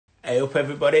Hey up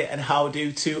everybody, and how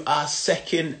do to our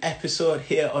second episode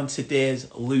here on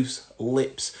today's Loose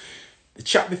Lips. The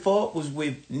chat before was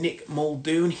with Nick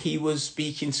Muldoon. He was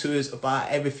speaking to us about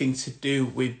everything to do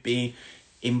with being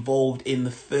involved in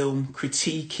the film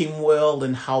critiquing world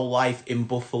and how life in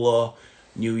Buffalo,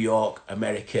 New York,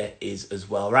 America is as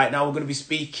well. Right now we're going to be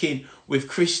speaking with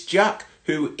Chris Jack,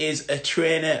 who is a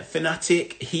trainer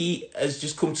fanatic. He has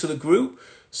just come to the group,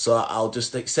 so I'll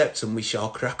just accept and we shall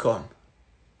crack on.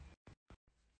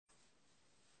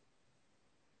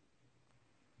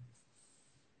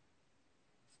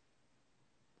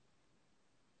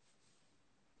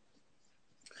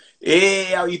 Hey,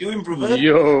 how you doing, brother?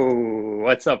 Yo,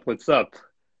 what's up? What's up?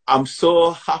 I'm so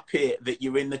happy that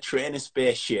you're in the trainer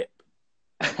spaceship.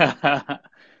 Yeah,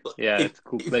 If, it's a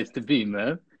cool if place to be,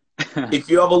 man.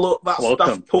 if you have a look, that's Welcome.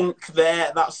 Daft Punk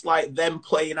there. That's like them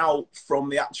playing out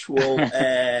from the actual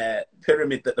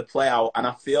pyramid that they play out. And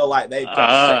I feel like they've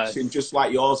got a section It's, just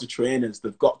like yours of trainers.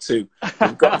 They've got to.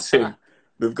 They've got to.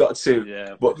 They've got to.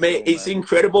 yeah, for But mate, sure, it's man.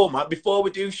 incredible, man. Before we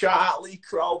do, shout out Lee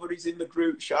Crover. He's in the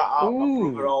group. Shout out my brother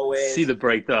Ooh, see always. the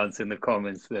breakdowns in the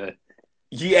comments there.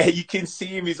 Yeah, you can see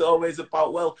him. He's always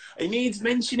about, well, he needs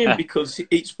mentioning because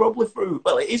it's probably through,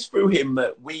 well, it is through him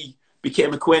that we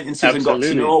became acquaintances and got to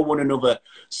Absolutely. know one another.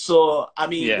 So, I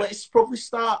mean, Yeah, let's probably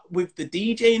start with the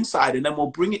DJing side and then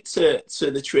we'll bring it to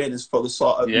the trainers for the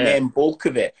sort of yeah, main bulk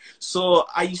of it. So,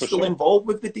 are you for still sure. involved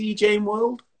with the DJing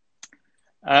world?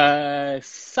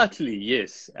 Subtly,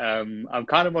 yes. I'm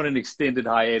kind of on an extended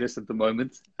hiatus at the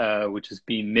moment, which has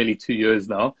been nearly 2 years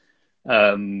now.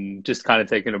 Just kind of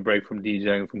taking a break from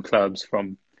DJing, from clubs,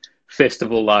 from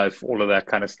festival life, all of that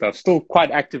kind of stuff. Still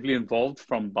quite actively involved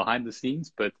from behind the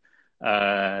scenes, but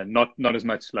not as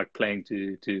much like playing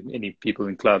to any people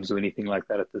in clubs or anything like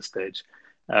that at this stage.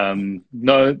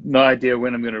 No idea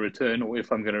when I'm going to return or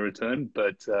if I'm going to return,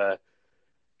 but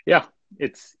yeah,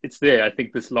 it's there. I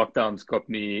think this lockdown's got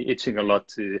me itching a lot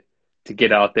to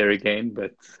get out there again,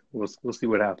 but we'll see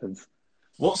what happens.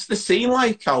 What's the scene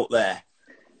like out there?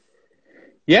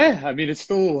 Yeah, I mean it's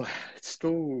still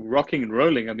rocking and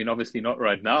rolling. I mean, obviously not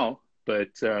right now, but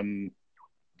I've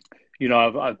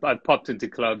popped into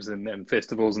clubs and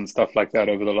festivals and stuff like that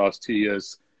over the last 2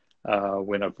 years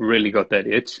when I've really got that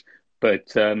itch.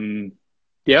 But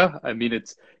yeah, I mean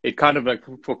it kind of like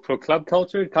for club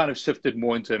culture, it kind of shifted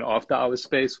more into an after hours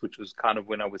space, which was kind of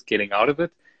when I was getting out of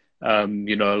it. A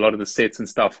lot of the sets and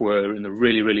stuff were in the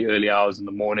really, really early hours in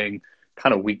the morning,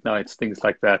 kind of weeknights, things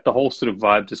like that. The whole sort of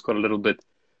vibe just got a little bit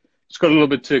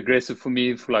too aggressive for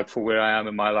me, for where I am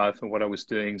in my life and what I was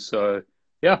doing. So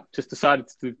yeah, just decided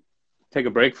to take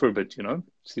a break for a bit,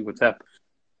 see what's happening.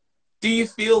 Do you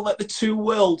feel that the two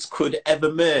worlds could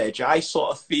ever merge? I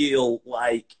sort of feel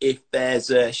like if there's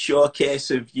a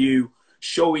showcase of you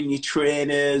showing your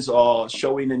trainers or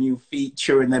showing a new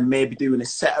feature and then maybe doing a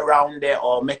set around it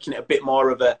or making it a bit more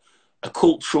of a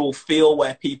cultural feel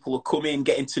where people are coming,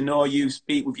 getting to know you,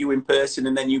 speak with you in person,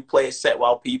 and then you play a set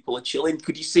while people are chilling.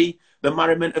 Could you see the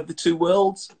marryment of the two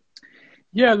worlds?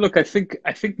 Yeah, look, I think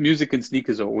music and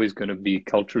sneakers are always going to be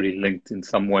culturally linked in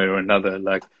some way or another.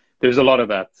 Like, there's a lot of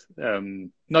that.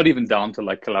 Not even down to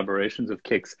like collaborations of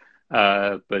kicks,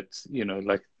 but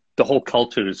like the whole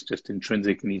culture is just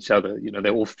intrinsic in each other. They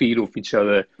all feed off each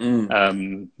other.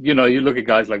 Mm. You look at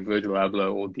guys like Virgil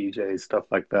Abloh or DJs, stuff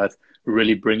like that,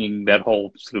 really bringing that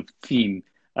whole sort of theme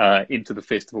into the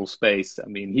festival space. I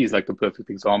mean, he's like the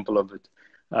perfect example of it.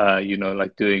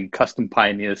 Like doing custom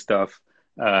pioneer stuff.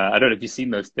 I don't know if you've seen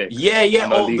those decks. Yeah, I yeah,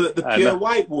 know all Lee. the I pure know.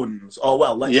 white ones. Oh,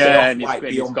 well, let's say Yeah, off and he's white, and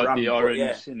he's beyond got the brand, but yeah.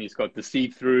 orange, and he's got the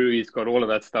see-through. He's got all of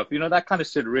that stuff. That kind of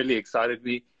shit really excited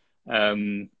me.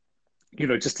 Um,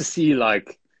 just to see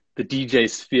like the DJ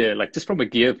sphere, like just from a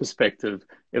gear perspective,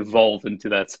 evolve into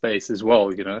that space as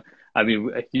well. I mean,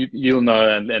 you'll know,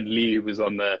 and Lee who was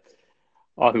on the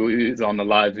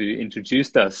live, who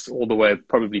introduced us all the way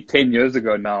probably 10 years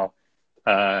ago now,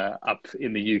 up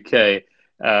in the UK.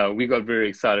 We got very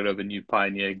excited over new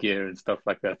Pioneer gear and stuff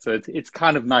like that. So it's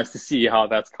kind of nice to see how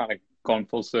that's kind of gone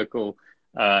full circle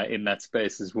in that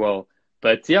space as well.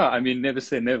 But yeah, I mean, never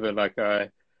say never. Like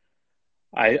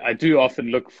I do often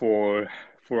look for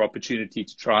opportunity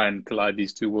to try and collide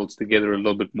these two worlds together a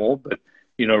little bit more. But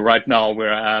right now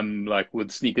where I am, like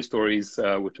with sneaker stories,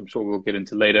 which I'm sure we'll get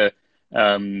into later,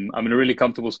 I'm in a really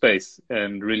comfortable space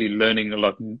and really learning a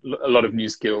lot of new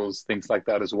skills, things like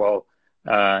that as well,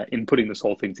 in putting this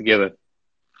whole thing together.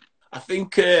 I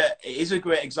think it is a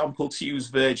great example to use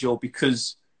Virgil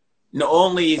because not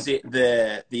only is it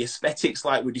the aesthetics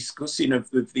like we're discussing of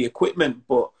the equipment,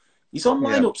 but He's on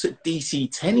Yeah. lineups at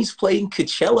DC10. He's playing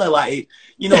Coachella. Like,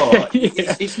 you know,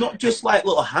 Yeah. it's not just like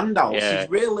little handouts. He's Yeah.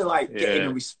 really like getting a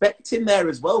Yeah. respect in there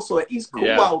as well. So it is cool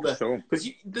Yeah, how for sure. because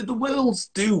the worlds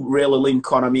do really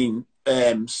link on. I mean,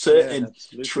 Yeah, certain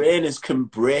absolutely. trainers can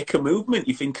break a movement.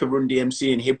 You think of Run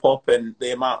DMC and hip hop and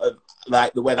the amount of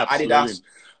like the way that Absolutely. Adidas.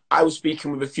 I was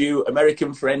speaking with a few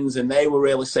American friends and they were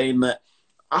really saying that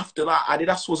after that,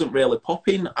 Adidas wasn't really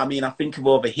popping. I mean, I think of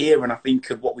over here and I think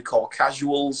of what we call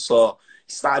casuals. So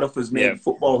it started off as Yeah. maybe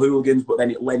football hooligans, but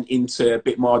then it lent into a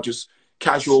bit more just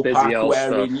casual park Spezial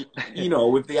stuff. wearing, you know,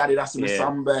 with the Adidas and the Yeah.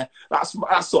 Samba.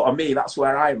 That's sort of me. That's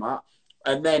where I'm at.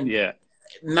 And then Yeah.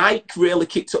 Nike really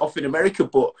kicked it off in America,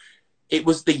 but it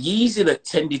was the Yeezy that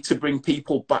tended to bring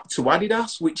people back to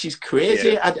Adidas, which is Yeah.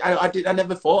 crazy. I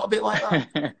never thought of it like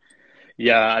that.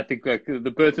 Yeah, I think like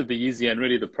the birth of the Yeezy and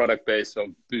really the product base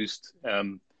of Boost,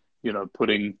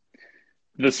 putting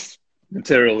this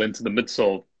material into the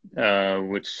midsole,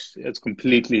 which has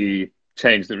completely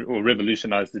changed or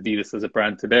revolutionized Adidas as a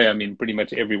brand today. I mean, pretty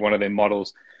much every one of their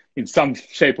models in some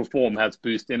shape or form has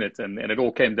Boost in it. And it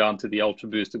all came down to the Ultra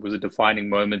Boost. It was a defining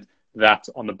moment that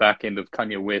on the back end of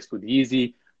Kanye West with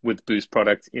Yeezy, with Boost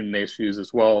products in their shoes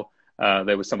as well.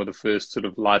 They were some of the first sort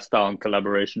of lifestyle and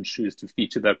collaboration shoes to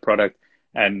feature that product.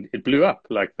 And it blew up.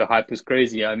 Like the hype was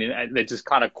crazy. I mean, they just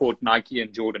kind of caught Nike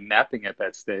and Jordan napping at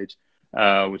that stage,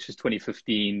 which is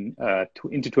 2015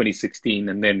 into 2016.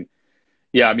 And then,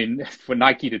 yeah, I mean, for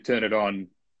Nike to turn it on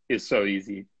is so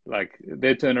easy. Like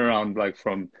their turnaround, like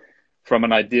from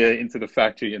an idea into the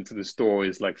factory into the store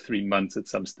is like 3 months at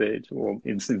some stage, or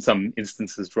in some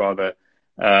instances rather.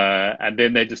 And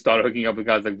then they just started hooking up with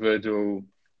guys like Virgil,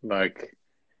 like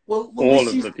Well, all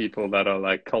this of is the people that are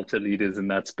like culture leaders in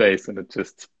that space, and it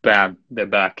just bam, they're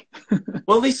back.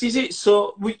 This is it.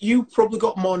 So you probably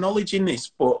got more knowledge in this,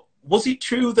 but was it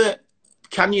true that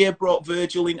Kanye brought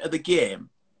Virgil into the game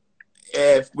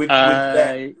with that?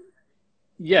 uh,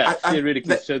 yeah,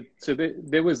 theoretically. That So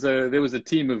there was a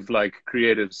team of like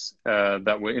creatives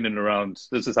that were in and around.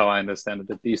 This is how I understand it,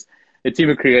 at least. A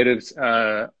team of creatives,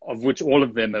 of which all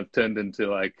of them have turned into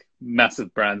like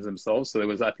massive brands themselves. So there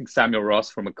was, I think, Samuel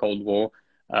Ross from A Cold War.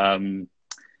 Um,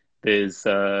 There's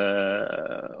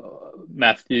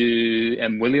Matthew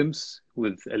M. Williams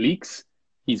with Alix.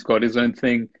 He's got his own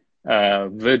thing.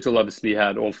 Virgil obviously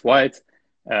had Off-White.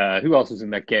 Who else was in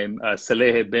that game?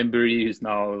 Salehe Bembury, who's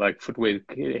now like footwear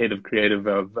head of creative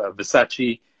of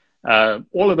Versace.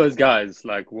 All of those guys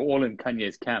like were all in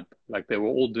Kanye's camp. Like they were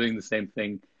all doing the same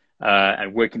thing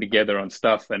and working together on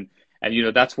stuff. And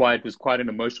that's why it was quite an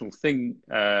emotional thing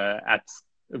at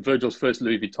Virgil's first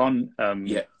Louis Vuitton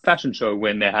yeah, fashion show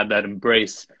when they had that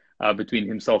embrace between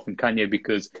himself and Kanye,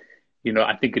 because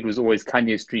I think it was always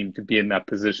Kanye's dream to be in that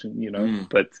position,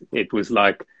 but it was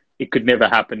like it could never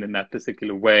happen in that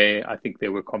particular way. I think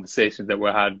there were conversations that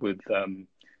were had with the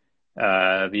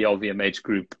LVMH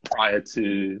group prior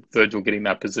to Virgil getting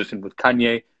that position with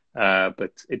Kanye,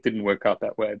 but it didn't work out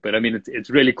that way. But I mean, it's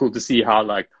really cool to see how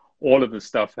like all of the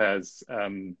stuff has,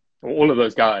 all of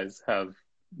those guys have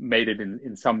made it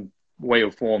in some way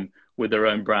or form with their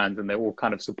own brands, and they all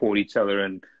kind of support each other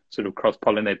and sort of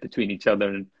cross-pollinate between each other,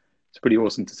 and it's pretty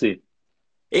awesome to see.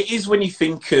 it is when you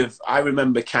think of. I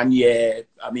remember Kanye.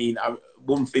 I mean,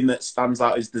 one thing that stands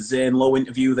out is the Zane Lowe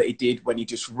interview that he did when he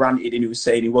just ranted and he was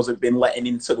saying he wasn't been letting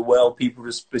into the world. People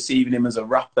just perceiving him as a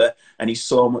rapper, and he's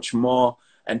so much more.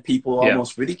 And people Yeah,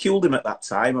 almost ridiculed him at that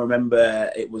time. I remember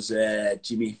it was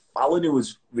Jimmy Fallon who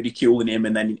was ridiculing him,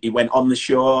 and then he went on the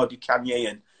show, did Kanye,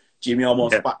 and Jimmy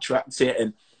almost yeah, backtracked it.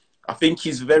 And I think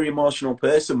he's a very emotional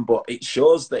person, but it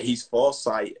shows that his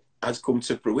foresight has come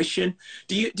to fruition.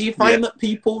 Do you yeah. find that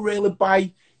people really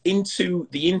buy into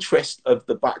the interest of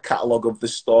the back catalogue of the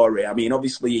story? I mean,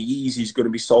 obviously, a Yeezy is going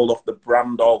to be sold off the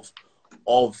brand of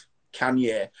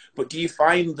Kanye, but do you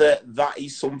find that that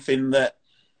is something that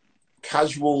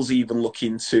casuals even look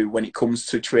into when it comes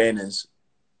to trainers?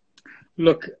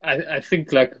 Look, I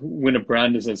think like when a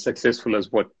brand is as successful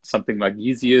as what something like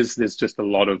Yeezy is, there's just a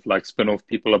lot of like spin-off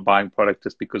people are buying product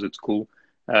just because it's cool.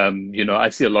 I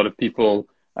see a lot of people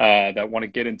that want to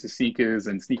get into sneakers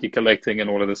and sneaker collecting and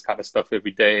all of this kind of stuff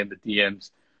every day in the DMs.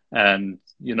 And,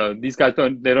 these guys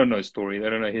they don't know story. They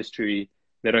don't know history.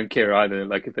 They don't care either.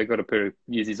 Like if they got a pair of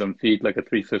Yeezys on feet, like a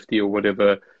 350 or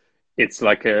whatever, it's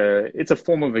like it's a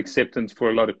form of acceptance for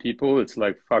a lot of people. It's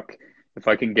like, fuck, if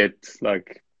I can get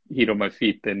like heat on my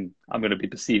feet, then I'm going to be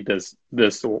perceived as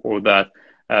this or that.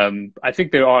 I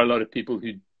think there are a lot of people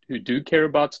who do care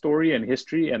about story and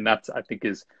history, and that I think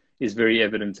is very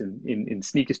evident in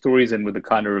sneaker stories and with the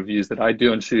kind of reviews that I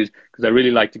do on shoes, because I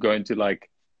really like to go into like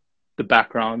the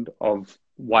background of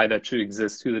why that shoe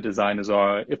exists, who the designers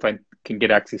are. If I can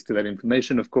get access to that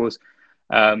information, of course.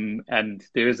 And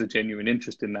there is a genuine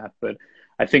interest in that. But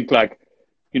I think like,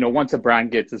 once a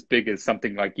brand gets as big as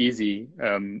something like Yeezy,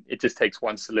 it just takes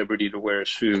one celebrity to wear a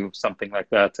shoe, something like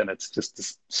that. And it's just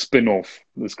this spin-off,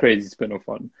 this crazy spin-off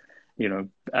on,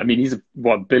 I mean, he's a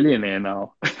billionaire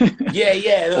now. Yeah,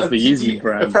 yeah. Of the Yeezy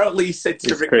brand. Apparently he said to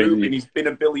It's Rick crazy. Rubin he's been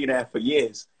a billionaire for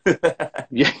years.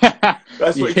 Yeah.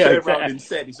 That's what he turned around and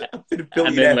said. He said, I've been a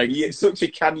billionaire for years. Such a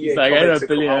Kanye like, comment I'm to a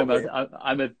billionaire, come out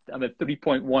but I'm a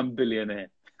 3.1 billionaire.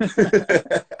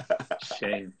 with.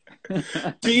 Shame.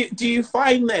 Do you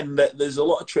find then that there's a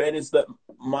lot of trainers that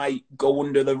might go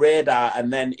under the radar,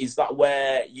 and then is that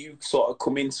where you sort of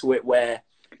come into it, where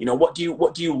what do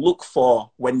you look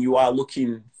for when you are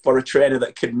looking for a trainer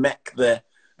that could make the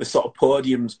sort of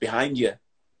podiums behind you?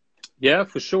 Yeah,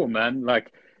 for sure, man.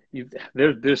 Like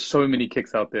there's so many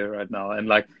kicks out there right now, and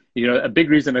like a big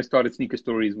reason I started Sneaker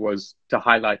Stories was to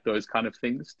highlight those kind of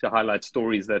things, to highlight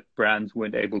stories that brands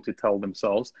weren't able to tell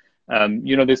themselves.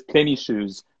 There's plenty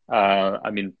shoes. I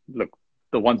mean, look,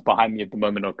 the ones behind me at the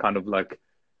moment are kind of like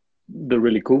the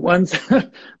really cool ones,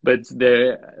 but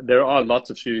there are lots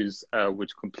of shoes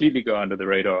which completely go under the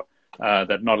radar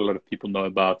that not a lot of people know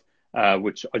about,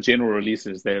 which are general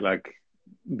releases. They're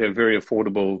very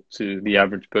affordable to the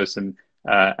average person,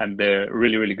 and they're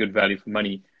really, really good value for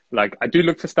money. Like I do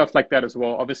look for stuff like that as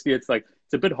well. Obviously, it's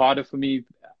a bit harder for me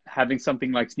having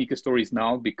something like Sneaker Stories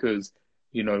now because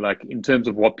like in terms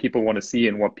of what people want to see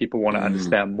and what people want to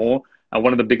understand more. And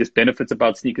one of the biggest benefits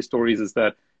about Sneaker Stories is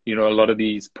that, a lot of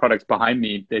these products behind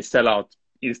me, they sell out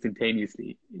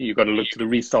instantaneously. You got to look to the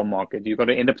resale market. You got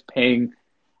to end up paying,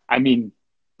 I mean,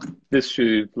 this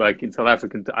shoe, like in South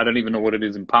Africa, I don't even know what it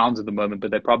is in pounds at the moment,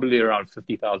 but they're probably around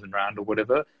 50,000 Rand or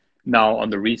whatever. Now on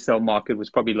the resale market was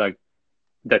probably like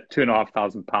that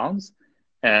 £2,500.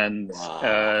 And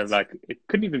Wow. like it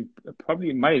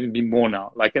might even be more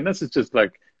now. Like, and this is just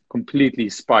like completely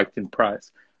spiked in price.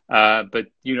 But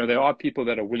there are people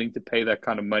that are willing to pay that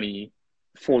kind of money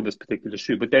for this particular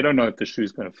shoe, but they don't know if the shoe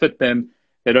is going to fit them.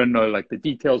 They don't know like the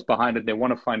details behind it. They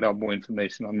want to find out more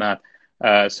information on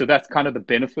that. So that's kind of the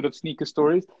benefit of Sneaker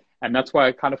Stories, and that's why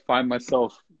I kind of find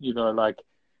myself, like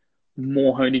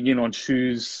more honing in on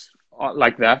shoes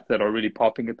like that are really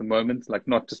popping at the moment. Like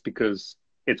not just because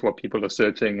it's what people are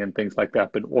searching and things like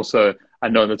that, but also I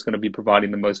know that's going to be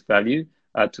providing the most value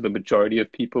to the majority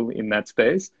of people in that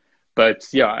space. But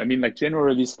yeah, I mean, like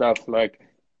generally stuff like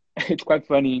it's quite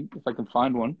funny if I can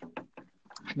find one.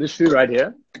 This shoe right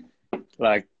here,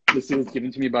 like this was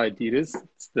given to me by Adidas.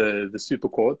 It's the Super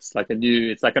Quartz,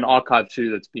 it's like an archive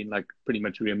shoe that's been like pretty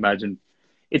much reimagined.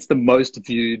 It's the most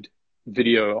viewed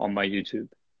video on my YouTube,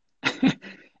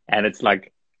 and it's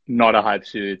like not a hype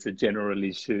shoe. It's a general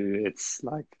release shoe. It's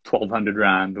like 1,200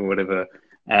 Rand or whatever.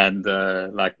 And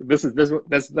like this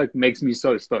like makes me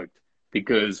so stoked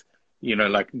because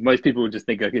like most people would just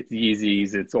think like it's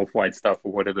Yeezys, it's off-white stuff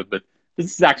or whatever, but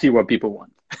this is actually what people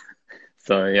want.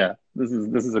 So yeah, this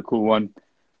is a cool one.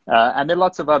 And there are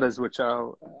lots of others which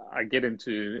I get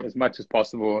into as much as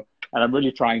possible, and I'm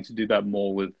really trying to do that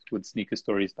more with Sneaker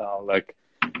Stories now. Like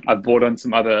I've brought on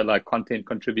some other like content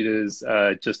contributors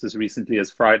just as recently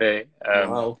as Friday,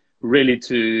 Wow. really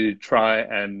to try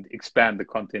and expand the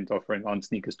content offering on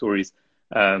Sneaker Stories.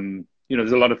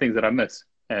 There's a lot of things that I miss,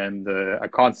 and I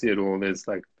can't see it all.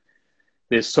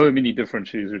 There's so many different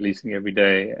shoes releasing every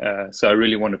day, so I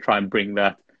really want to try and bring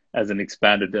that as an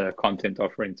expanded content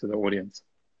offering to the audience.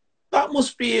 That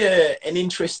must be an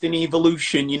interesting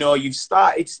evolution. You've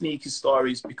started Sneaker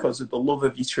Stories because of the love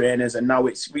of your trainers, and now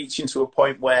it's reaching to a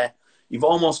point where you've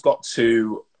almost got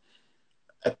to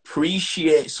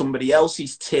appreciate somebody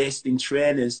else's taste in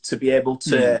trainers to be able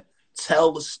to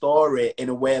tell the story in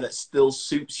a way that still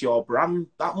suits your brand.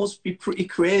 That must be pretty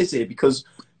crazy because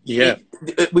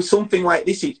with something like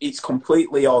this, it's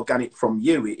completely organic from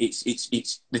you. It's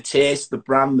the taste, the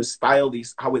brand, the style,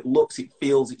 how it looks, it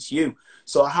feels, it's you.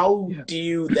 So how do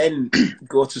you then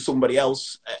go to somebody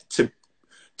else to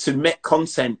make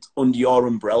content under your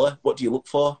umbrella? What do you look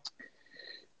for?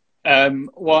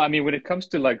 Well, I mean, when it comes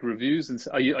to like reviews, and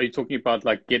are you talking about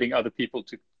like getting other people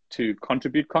to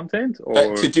contribute content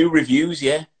or to do reviews?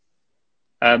 Yeah.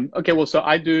 Okay, well, so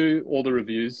I do all the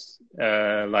reviews.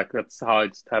 Like that's how I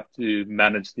just have to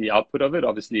manage the output of it.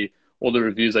 Obviously, all the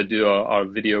reviews I do are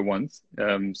video ones.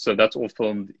 So that's all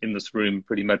filmed in this room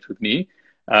pretty much with me.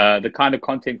 The kind of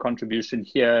content contribution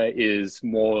here is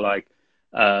more like,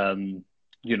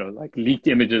 like leaked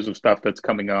images of stuff that's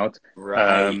coming out.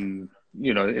 Right.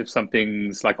 If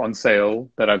something's like on sale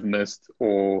that I've missed,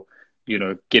 or,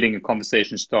 getting a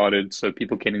conversation started so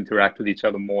people can interact with each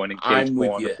other more and engage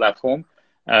more on the platform.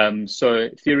 So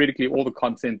theoretically, all the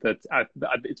content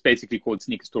it's basically called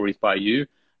Sneaker Stories by You.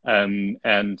 And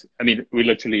I mean, we're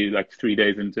literally like 3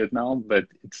 days into it now, but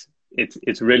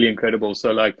it's really incredible.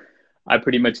 So like, I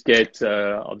pretty much get,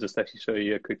 I'll just actually show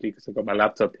you here quickly because I've got my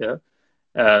laptop here.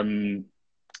 Um,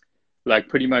 like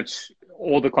pretty much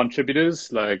all the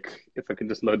contributors, like if I can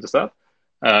just load this up.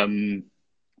 One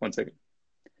second.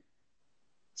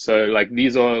 So like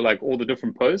these are like all the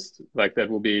different posts like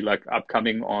that will be like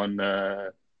upcoming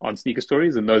on Sneaker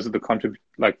Stories, and those are the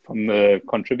from the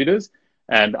contributors.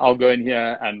 And I'll go in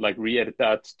here and like re-edit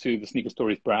that to the Sneaker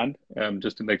Stories brand,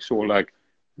 just to make sure like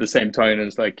the same tone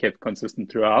is like kept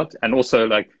consistent throughout. And also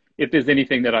like if there's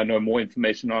anything that I know more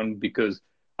information on, because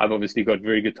I've obviously got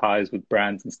very good ties with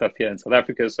brands and stuff here in South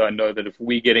Africa, so I know that if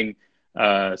we're getting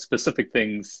specific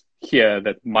things here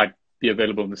that might be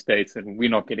available in the States and we're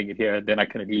not getting it here, then I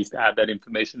can at least add that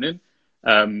information in.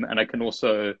 And I can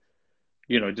also,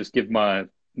 just give my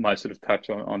sort of touch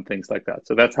on things like that.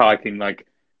 So that's how I can like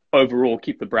overall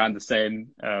keep the brand the same,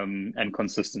 and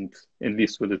consistent, at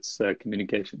least with its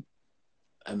communication.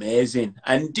 Amazing.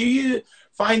 And do you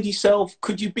find yourself,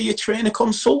 could you be a trainer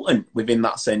consultant within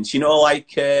that sense?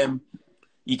 Like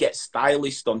you get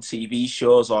stylists on TV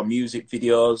shows or music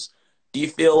videos. Do you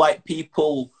feel like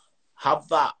people have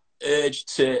that urge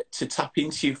to tap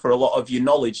into you for a lot of your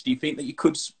knowledge? Do you think that you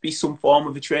could be some form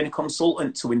of a trainer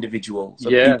consultant to individuals?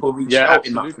 Yeah, people reach yeah, out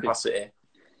absolutely. in that capacity?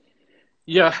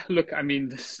 Yeah, look, I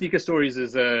mean, Sneaker Stories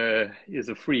is a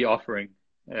free offering,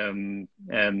 and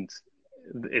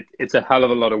it's a hell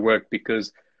of a lot of work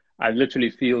because I'm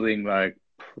literally fielding like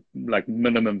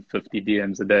minimum 50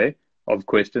 DMs a day of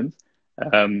questions.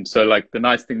 So like the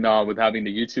nice thing now with having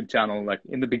the YouTube channel, like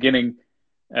in the beginning,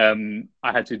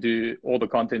 I had to do all the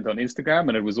content on Instagram,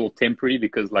 and it was all temporary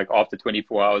because like after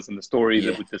 24 hours in the stories,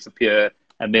 it would disappear,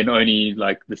 and then only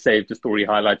like the save the story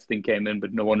highlights thing came in,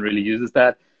 but no one really uses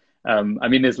that. I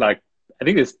mean, I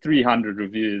think there's 300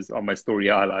 reviews on my story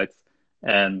highlights,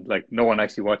 and like no one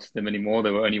actually watches them anymore. They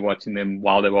were only watching them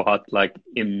while they were hot, like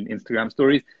in Instagram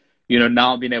stories.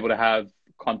 Now being able to have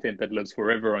content that lives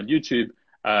forever on YouTube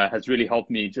has really helped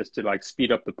me just to like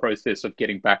speed up the process of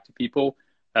getting back to people.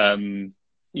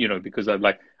 Because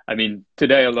I mean,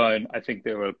 today alone, I think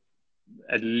there were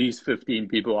at least 15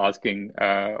 people asking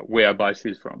where I buy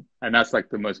shoes from. And that's like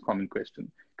the most common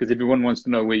question, because everyone wants to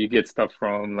know where you get stuff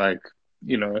from, like,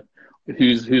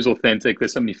 who's authentic.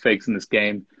 There's so many fakes in this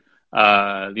game.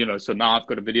 So now I've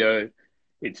got a video.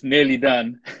 It's nearly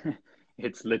done.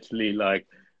 It's literally like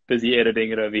busy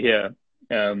editing it over here.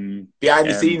 Behind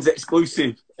the scenes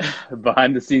exclusive.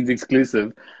 Behind the scenes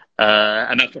exclusive.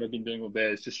 And that's what I've been doing all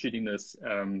day, is just shooting this,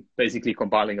 basically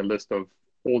compiling a list of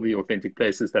all the authentic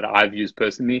places that I've used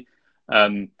personally.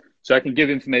 So I can give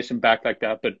information back like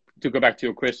that. But to go back to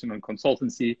your question on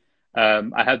consultancy,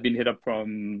 I have been hit up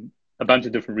from a bunch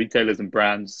of different retailers and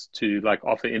brands to like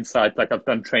offer insight. Like I've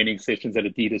done training sessions at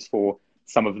Adidas for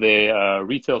some of their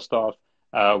retail staff,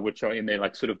 which are in their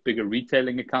like sort of bigger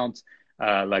retailing accounts.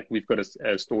 Like we've got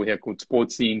a store here called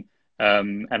Sports Scene.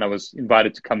 And I was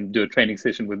invited to come do a training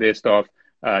session with their staff,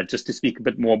 just to speak a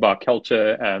bit more about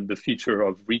culture and the future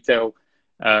of retail.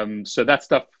 So that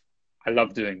stuff I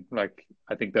love doing. Like,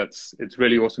 I think it's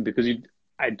really awesome because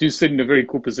I do sit in a very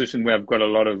cool position where I've got a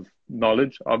lot of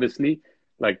knowledge, obviously.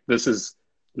 Like, this is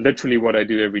literally what I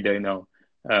do every day now.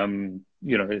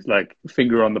 It's like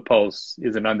finger on the pulse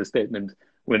is an understatement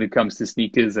when it comes to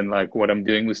sneakers and like what I'm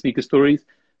doing with Sneaker Stories.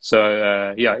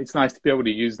 So, it's nice to be able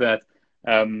to use that.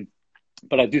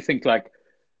 But I do think like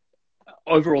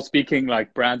overall speaking,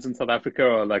 like brands in South Africa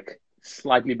are like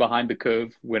slightly behind the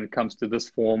curve when it comes to this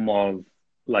form of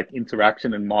like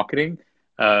interaction and marketing.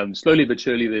 Slowly but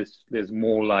surely, there's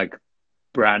more like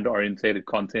brand orientated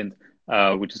content,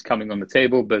 which is coming on the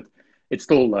table, but it's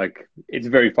still like, it's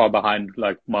very far behind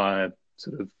like my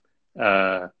sort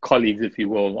of colleagues, if you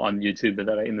will, on YouTube that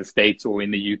are in the States or in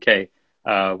the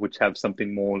UK, which have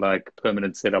something more like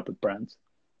permanent setup with brands.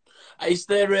 Is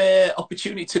there an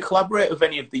opportunity to collaborate with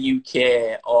any of the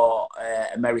UK or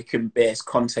American-based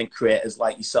content creators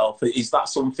like yourself? Is that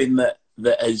something that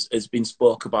has been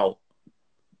spoke about?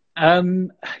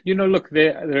 Look,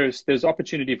 there's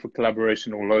opportunity for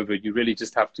collaboration all over. You really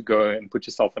just have to go and put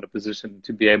yourself in a position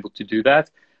to be able to do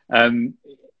that.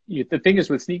 The thing is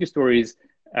with Sneaker Stories,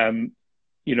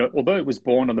 although it was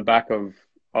born on the back of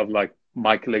like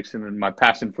my collection and my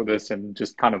passion for this and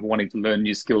just kind of wanting to learn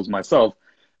new skills myself,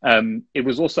 it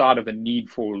was also out of a need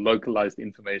for localized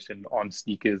information on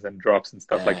sneakers and drops and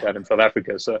stuff like that in South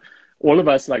Africa. So all of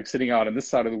us like sitting out on this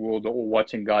side of the world are all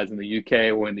watching guys in the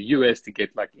UK or in the US to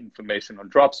get like information on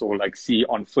drops or like see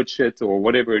on foot shit or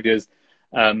whatever it is.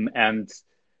 And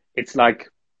it's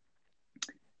like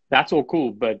that's all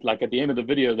cool. But like at the end of the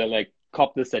video, they're like,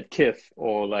 cop this at Kith,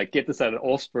 or like get this at an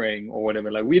Offspring or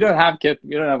whatever. Like, we don't have Kith,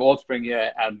 we don't have Offspring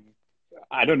here, and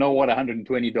I don't know what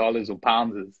 $120 or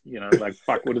pounds is. You know, like,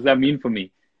 fuck, what does that mean for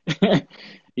me?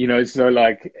 You know, so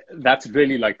like that's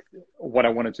really like what I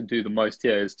wanted to do the most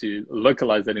here, is to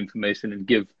localize that information and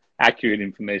give accurate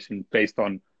information based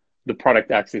on the product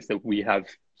access that we have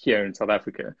here in South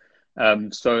Africa.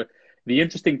 So the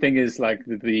interesting thing is, like,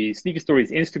 the Sneaker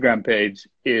Stories Instagram page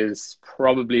is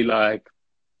probably like,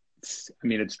 I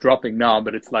mean, it's dropping now,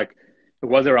 but it's like, it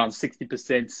was around 60%,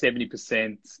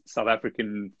 70% South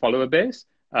African follower base.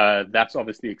 That's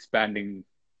obviously expanding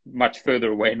much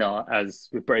further away now as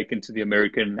we break into the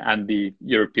American and the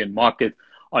European market.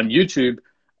 On YouTube,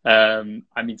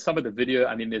 I mean, some of the video,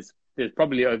 I mean, there's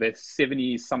probably over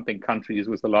 70 something countries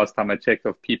was the last time I checked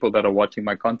of people that are watching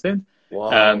my content.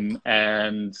 Wow.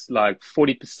 And like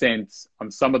 40%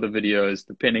 on some of the videos,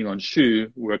 depending on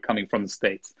shoe, were coming from the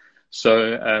States.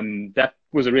 So that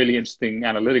was a really interesting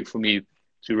analytic for me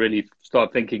to really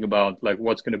start thinking about, like,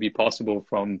 what's going to be possible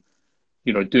from,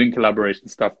 you know, doing collaboration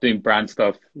stuff, doing brand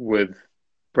stuff with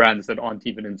brands that aren't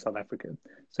even in South Africa.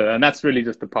 So, and that's really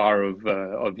just the power of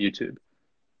YouTube.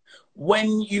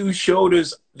 When you showed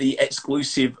us the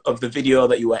exclusive of the video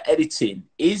that you were editing,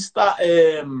 is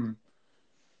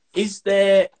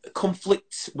there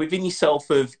conflict within yourself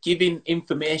of giving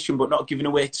information but not giving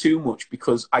away too much?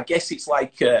 Because I guess it's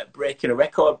like breaking a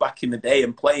record back in the day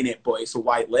and playing it, but it's a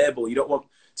white label. You don't want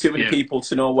too many people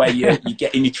to know where you're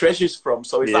getting your treasures from.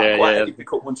 So is that quite a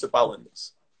difficult one to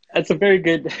balance? It's a very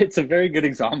good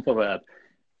example of that.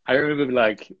 I remember,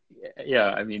 like,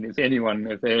 I mean, if there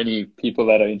are any people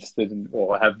that are interested in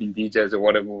or have been DJs or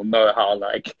whatever, will know how,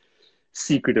 like,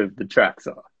 secretive the tracks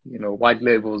are. You know, white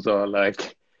labels are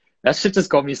like, that shit just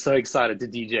got me so excited to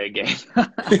DJ again.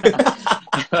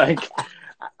 Like,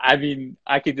 I mean,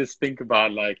 I could just think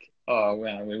about, like, oh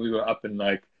man, when we were up in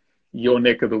like your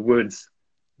neck of the woods,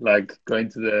 like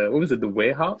going to the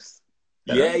warehouse?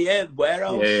 Warehouse.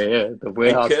 The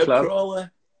warehouse and club.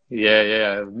 Crawler.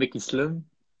 Mickey Slim.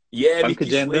 Yeah, Mickey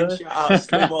Slim. Shout out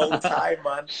Slim all the time,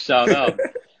 man. Shout out.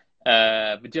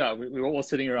 But yeah, we were all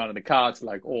sitting around in the couch,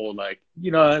 like, all like, you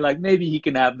know, like, maybe he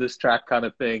can have this track kind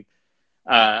of thing.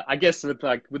 I guess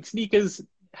with sneakers,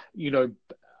 you know,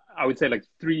 I would say like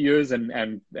 3 years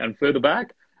and further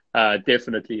back,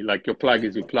 definitely, like, your plug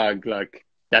is your plug. Like,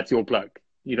 that's your plug.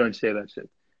 You don't share that shit.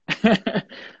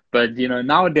 But, you know,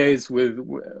 nowadays with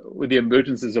the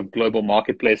emergences of global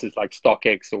marketplaces like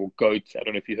StockX or Goat, I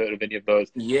don't know if you heard of any of those.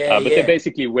 But they're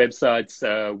basically websites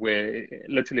where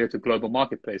literally it's a global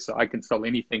marketplace. So I can sell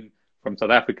anything from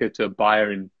South Africa to a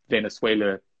buyer in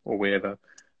Venezuela or wherever.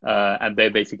 And they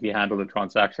basically handle the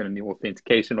transaction and the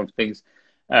authentication of things.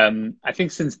 I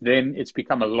think since then, it's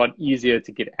become a lot easier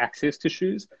to get access to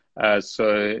shoes.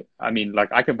 So, I mean,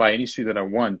 like, I can buy any shoe that I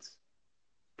want,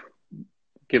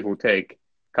 give or take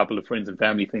a couple of friends and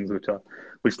family things,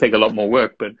 which take a lot more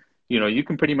work. But, you know, you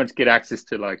can pretty much get access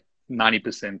to like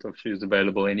 90% of shoes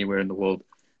available anywhere in the world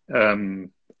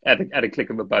at a click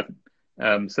of a button.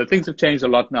 So things have changed a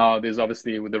lot now. There's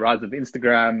obviously, with the rise of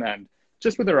Instagram and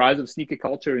just with the rise of sneaker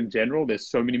culture in general, there's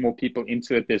so many more people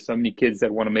into it. There's so many kids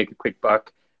that want to make a quick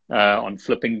buck on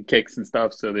flipping kicks and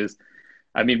stuff. So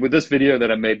I mean, with this video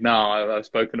that I made now, I've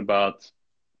spoken about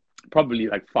probably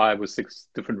like 5 or 6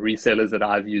 different resellers that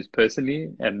I've used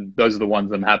personally. And those are the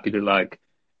ones I'm happy to like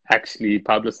actually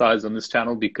publicize on this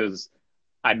channel, because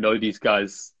I know these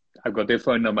guys, I've got their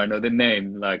phone number, I know their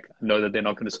name. Like, I know that they're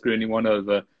not going to screw anyone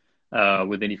over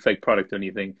with any fake product or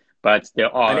anything. But there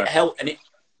are...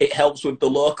 It helps with the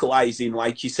localizing,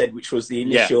 like you said, which was the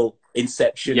initial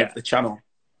inception of the channel.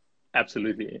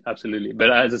 Absolutely.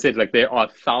 But as I said, like, there are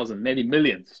thousands, maybe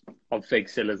millions of fake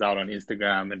sellers out on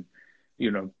Instagram. And, you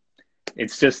know,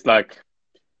 it's just like,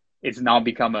 it's now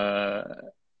become a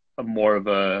more of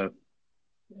a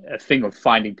thing of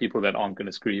finding people that aren't going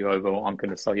to screw you over or aren't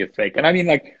going to sell you fake. And I mean,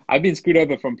 like, I've been screwed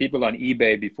over from people on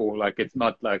eBay before. Like, it's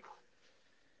not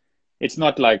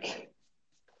like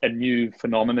a new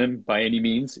phenomenon by any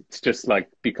means. It's just like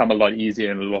become a lot easier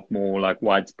and a lot more like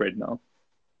widespread now.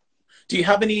 Do you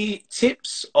have any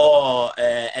tips or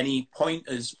any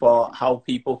pointers for how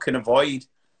people can avoid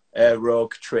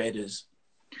rogue traders?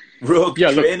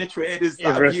 Trainer traders.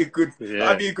 That'd be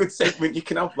a good segment. You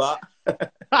can have that.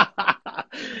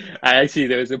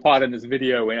 There was a part in this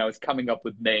video when I was coming up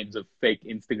with names of fake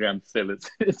Instagram sellers.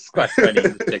 It's quite funny.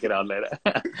 Just check it out later.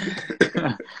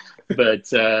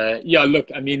 But look,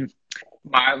 I mean,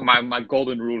 my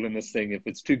golden rule in this thing: if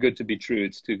it's too good to be true,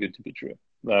 it's too good to be true.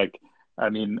 Like, I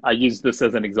mean, I use this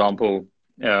as an example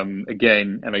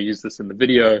again, and I use this in the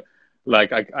video.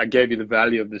 Like I gave you the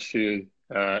value of the shoe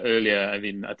earlier. I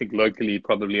mean, I think locally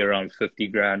probably around 50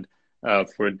 grand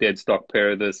for a dead stock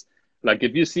pair of this. Like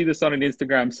if you see this on an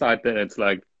Instagram site, then it's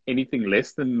like anything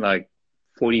less than like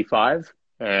 45,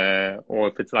 or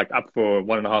if it's like up for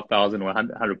 1,500 or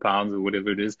 100 pounds or whatever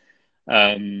it is.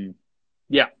 Um,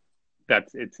 yeah,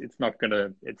 that's it's not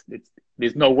gonna it's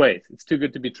there's no way. It's too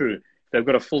good to be true. They've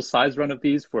got a full size run of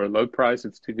these for a low price.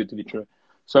 It's too good to be true.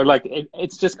 So like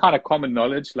it's just kind of common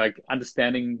knowledge, like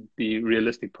understanding the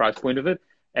realistic price point of it.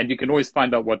 And you can always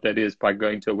find out what that is by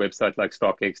going to a website like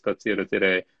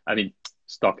stockx.co.za. I mean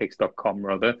stockx.com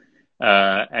rather.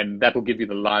 And that will give you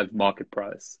the live market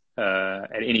price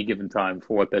at any given time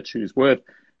for what that shoe is worth.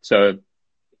 So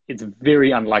it's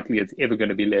very unlikely it's ever going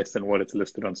to be less than what it's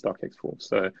listed on StockX for.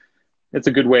 So it's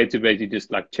a good way to basically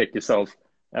just like check yourself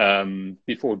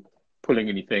before pulling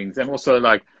any things, and also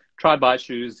like try buy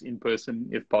shoes in person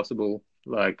if possible.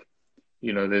 Like,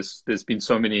 you know, there's been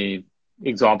so many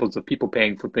examples of people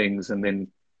paying for things and then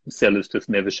sellers just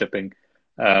never shipping.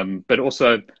 But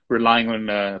also relying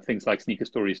on things like sneaker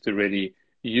stories to really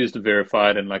use the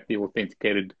verified and like the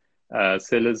authenticated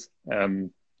sellers,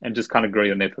 and just kind of grow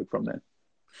your network from there.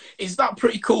 Is that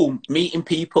pretty cool, meeting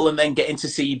people and then getting to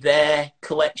see their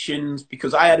collections?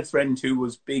 Because I had a friend who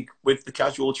was big with the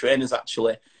casual trainers,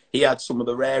 actually. He had some of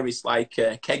the rarest, like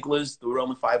Keglers. They were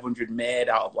only 500 made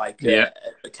out of like Yeah.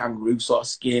 a kangaroo sort of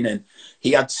skin. And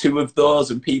he had two of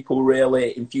those, and people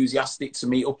really enthusiastic to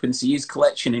meet up and see his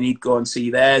collection, and he'd go and see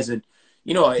theirs. And,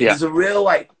 you know, Yeah. there's a real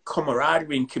like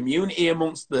camaraderie and community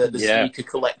amongst the Yeah. sneaker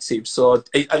collective. So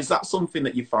is that something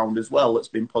that you found as well that's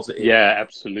been positive? Yeah,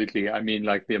 absolutely. I mean,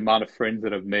 like the amount of friends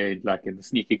that I've made, like in the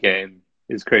sneaker game,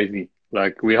 is crazy.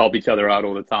 Like we help each other out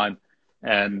all the time,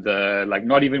 and like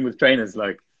not even with trainers.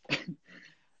 Like,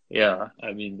 yeah,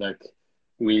 I mean, like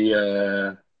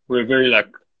we're a very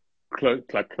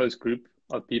close group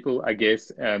of people, I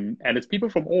guess, and it's people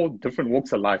from all different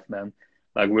walks of life, man.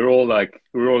 Like we're all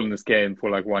in this game for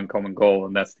like one common goal,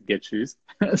 and that's to get shoes.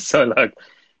 So like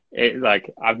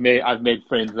I've made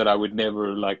friends that I would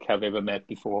never like have ever met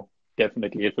before.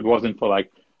 Definitely, if it wasn't for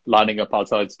like lining up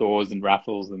outside stores and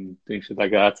raffles and doing shit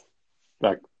like that,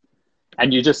 like,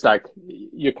 and you just like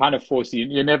you're kind of forced.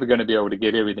 You're never going to be able to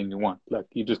get everything you want. Like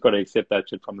you just got to accept that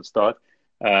shit from the start.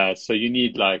 So you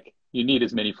need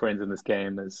as many friends in this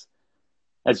game as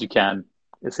you can,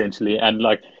 essentially. And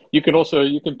like you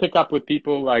can pick up with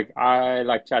people. Like I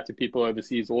like chat to people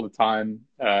overseas all the time.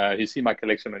 You see my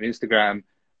collection on Instagram.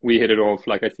 We hit it off.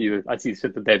 Like I see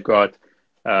shit that they've got.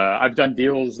 I've done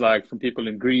deals like from people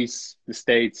in Greece, the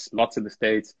States, lots of the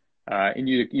States,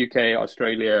 in UK,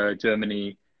 Australia,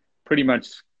 Germany, pretty much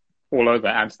all over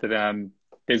Amsterdam.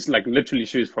 There's like literally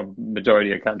shoes from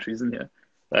majority of countries in here.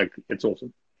 Like it's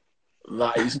awesome.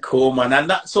 That is cool, man. And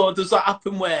that, so does that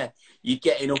happen where you're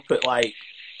getting up at like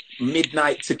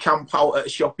midnight to camp out at a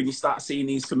shop and you start seeing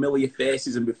these familiar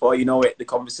faces, and before you know it, the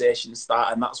conversations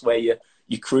start, and that's where your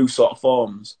crew sort of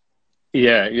forms?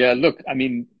 Yeah, yeah. Look, I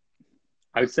mean,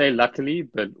 I would say luckily,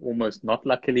 but almost not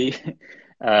luckily.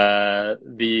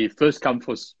 The first come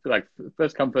first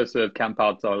serve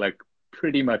campouts are like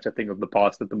pretty much I think of the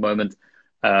past at the moment.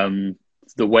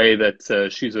 It's the way that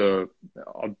shoes are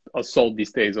sold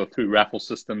these days are through raffle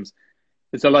systems.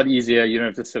 It's a lot easier. You don't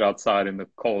have to sit outside in the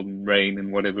cold and rain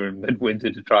and whatever in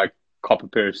midwinter to try cop a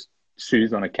pair of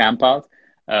shoes on a camp out.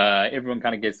 Everyone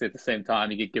kind of gets there at the same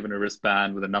time. You get given a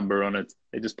wristband with a number on it.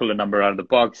 They just pull a number out of the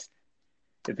box.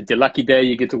 If it's your lucky day,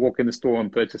 you get to walk in the store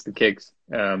and purchase the kicks.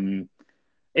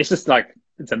 It's just like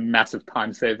it's a massive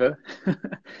time saver.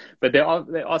 But there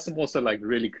are some also like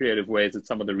really creative ways that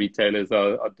some of the retailers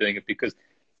are doing it, because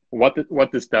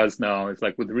what this does now is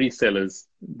like with resellers,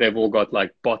 they've all got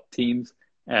like bot teams,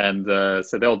 and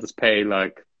so they'll just pay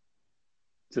like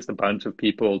just a bunch of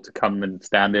people to come and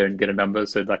stand there and get a number,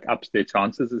 so it like ups their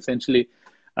chances essentially.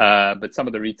 But some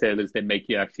of the retailers, they make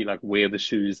you actually like wear the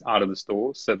shoes out of the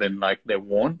store, so then like they're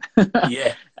worn.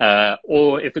 Yeah.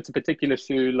 Or if it's a particular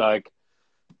shoe, like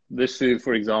this shoe,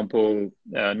 for example,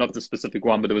 not the specific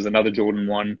one, but there was another Jordan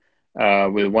 1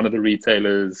 where one of the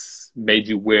retailers made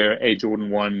you wear a Jordan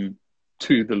 1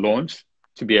 to the launch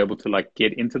to be able to like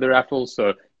get into the raffle.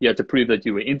 So you had to prove that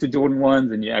you were into Jordan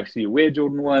 1s and you actually wear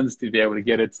Jordan 1s to be able to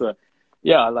get it. So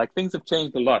yeah, like things have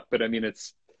changed a lot, but I mean, it,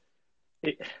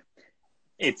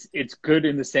 it's good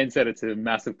in the sense that it's a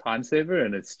massive time saver,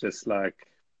 and it's just like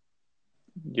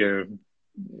you're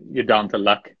down to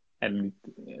luck. And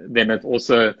then it's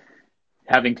also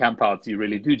having campouts, you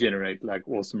really do generate like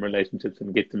awesome relationships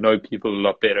and get to know people a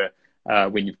lot better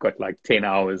when you've got like 10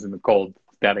 hours in the cold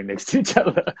standing next to each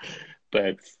other.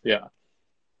 But yeah.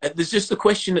 There's just a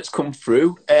question that's come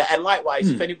through, and likewise,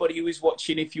 if Hmm, anybody who is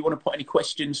watching, if you want to put any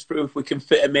questions through, if we can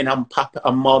fit them in, I'm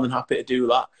more than happy to do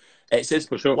that. It says,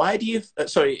 for sure. "Why do you?"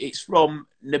 Sorry, it's from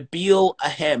Nabil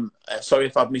Ahem. Sorry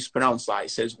if I've mispronounced that.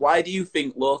 It says, "Why do you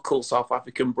think local South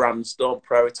African brands don't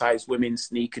prioritize women's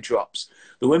sneaker drops?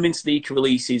 The women's sneaker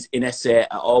releases in SA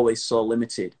are always so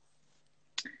limited."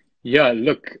 Yeah,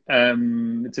 look,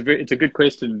 it's a good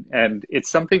question, and it's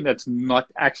something that's not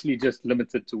actually just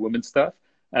limited to women's stuff.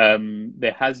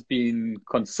 There has been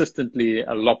consistently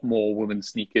a lot more women's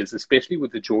sneakers, especially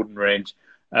with the Jordan range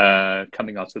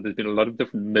coming out. So there's been a lot of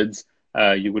different mids.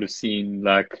 You would have seen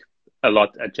like a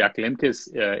lot at Jack Lemke's,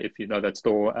 if you know that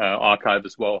store, Archive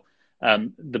as well.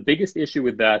 The biggest issue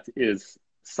with that is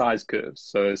size curves.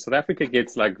 So South Africa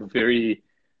gets like very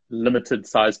limited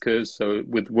size curves. So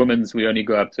with women's, we only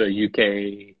go up to a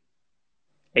UK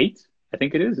 8, I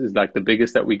think it is like the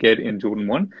biggest that we get in Jordan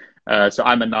 1. So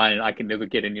I'm a 9 and I can never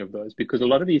get any of those because a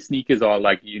lot of these sneakers are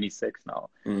like unisex now.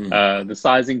 Mm. The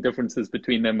sizing differences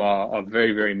between them are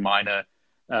very, very minor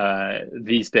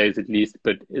these days at least.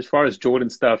 But as far as Jordan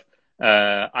stuff,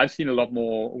 I've seen a lot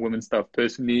more women's stuff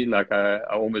personally. Like I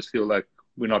almost feel like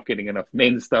we're not getting enough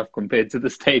men's stuff compared to the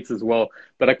States as well.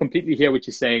 But I completely hear what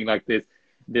you're saying. Like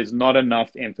there's not enough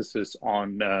emphasis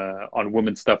on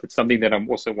women's stuff. It's something that I'm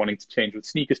also wanting to change with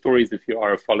Sneaker Stories. If you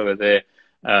are a follower there,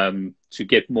 to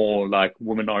get more like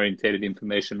women orientated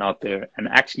information out there and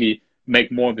actually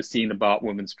make more of a scene about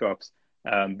women's drops.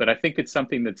 But I think it's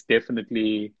something that's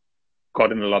definitely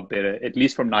gotten a lot better, at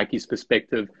least from Nike's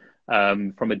perspective.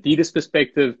 From Adidas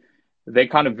perspective, they're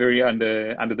kind of very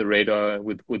under the radar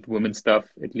with women's stuff,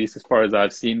 at least as far as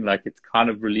I've seen. Like it's kind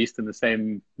of released in the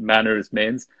same manner as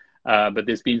men's. But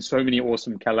there's been so many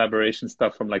awesome collaboration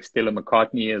stuff from like Stella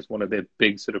McCartney as one of their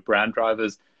big sort of brand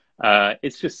drivers.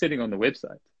 It's just sitting on the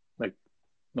website. Like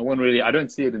no one really, I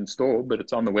don't see it in store, but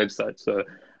it's on the website. So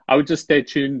I would just stay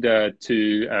tuned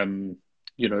to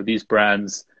these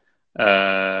brands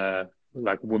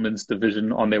like women's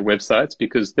division on their websites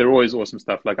because they're always awesome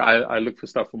stuff. Like I look for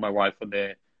stuff for my wife on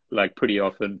there like pretty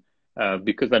often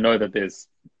because I know that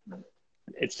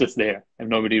it's just there and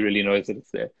nobody really knows that it's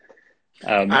there.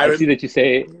 I see that you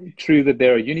say true that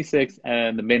there are unisex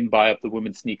and the men buy up the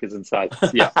women's sneakers and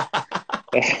sizes. Yeah.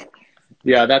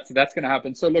 Yeah, that's going to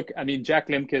happen. So look, I mean, Jack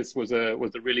Lemke's was a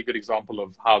really good example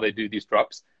of how they do these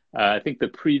drops. I think the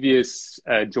previous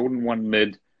Jordan 1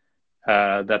 mid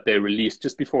that they released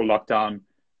just before lockdown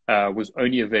was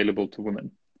only available to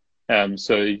women.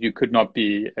 So you could not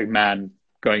be a man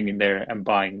going in there and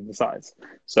buying the size.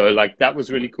 So like that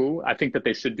was really cool. I think that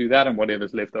they should do that, and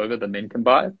whatever's left over, the men can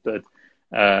buy it. But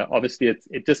obviously,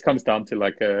 it just comes down to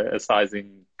like a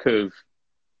sizing curve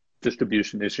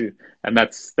distribution issue, and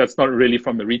that's not really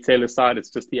from the retailer side.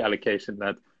 It's just the allocation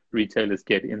that retailers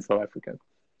get in South Africa.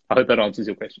 I hope that answers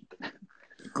your question.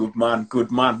 Good man,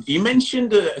 good man. You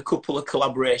mentioned a couple of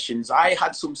collaborations. I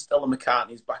had some Stella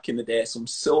McCartneys back in the day, some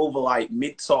Silverlight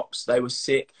mid-tops. They were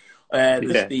sick.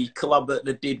 There's the collab that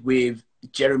they did with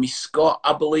Jeremy Scott,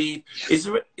 I believe. Is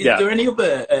there any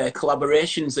other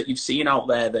collaborations that you've seen out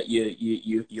there that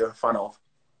you're a fan of?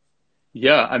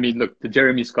 Yeah, I mean, look, the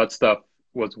Jeremy Scott stuff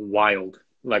was wild.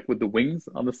 Like with the wings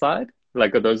on the side.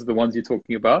 Like, are those the ones you're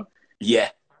talking about? Yeah,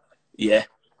 yeah,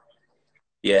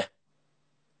 yeah.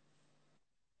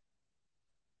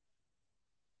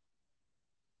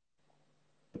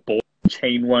 Ball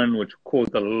chain one, which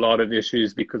caused a lot of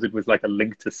issues because it was like a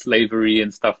link to slavery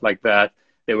and stuff like that.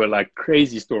 There were like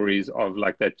crazy stories of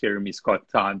like that Jeremy Scott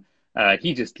time.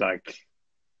 He just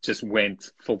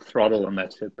went full throttle on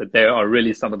that shit. But there are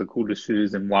really some of the coolest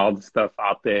shoes and wild stuff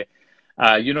out there.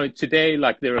 Today,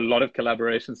 like there are a lot of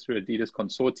collaborations through Adidas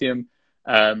Consortium.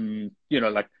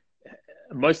 Like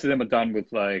most of them are done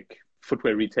with like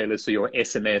footwear retailers. So your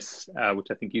SNS, which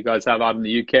I think you guys have out in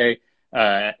the UK,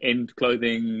 End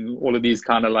Clothing, all of these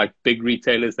kind of like big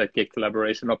retailers that get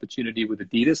collaboration opportunity with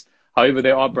Adidas. However,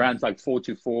 there are brands like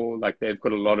 424, like they've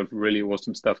got a lot of really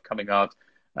awesome stuff coming out.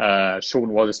 Sean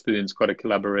Wotherspoon's got a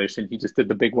collaboration. He just did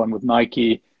the big one with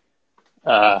Nike.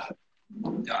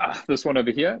 This one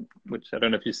over here, which I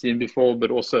don't know if you've seen before,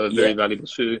 but also a very valuable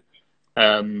shoe.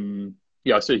 So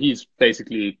he's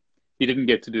basically, he didn't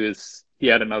get to do his, he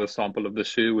had another sample of the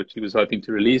shoe, which he was hoping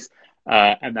to release.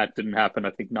 And that didn't happen.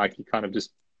 I think Nike kind of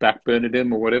just backburned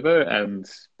him or whatever. And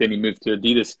then he moved to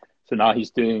Adidas. So now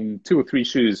he's doing 2 or 3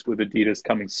 shoes with Adidas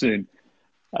coming soon.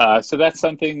 So that's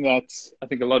something that I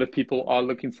think a lot of people are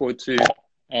looking forward to.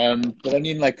 But I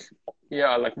mean, like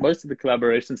most of the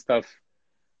collaboration stuff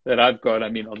that I've got, I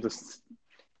mean, I'll just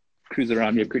cruise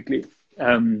around here quickly.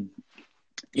 Give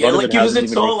us a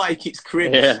tour like it's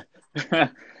cribs. Yeah.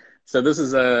 So this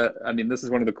is this is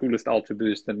one of the coolest Ultra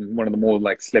Boost and one of the more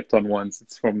like slept on ones.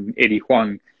 It's from Eddie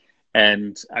Huang.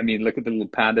 And I mean, look at the little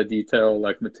panda detail,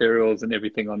 like materials and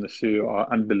everything on the shoe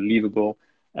are unbelievable.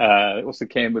 It also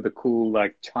came with a cool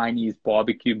like Chinese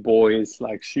barbecue boys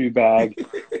like shoe bag.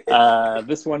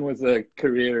 This one was a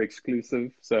Korea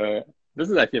exclusive. So this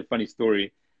is actually a funny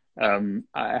story.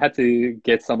 I had to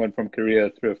get someone from Korea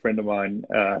through a friend of mine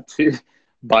to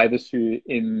buy the shoe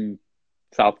in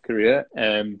South Korea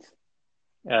and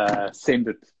send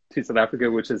it to South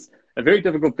Africa, which is a very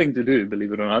difficult thing to do,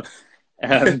 believe it or not.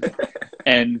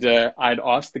 And I'd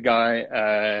asked the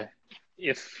guy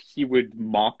if he would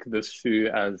mark this shoe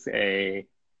as a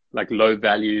like low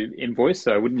value invoice,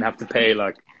 so I wouldn't have to pay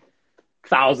like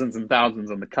thousands and thousands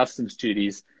on the customs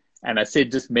duties. And I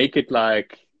said, just make it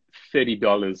like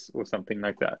 $30 or something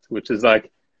like that, which is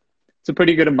like, it's a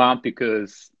pretty good amount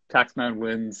because taxman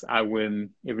wins, I win,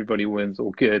 everybody wins,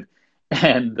 all good.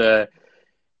 And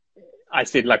I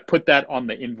said, like, put that on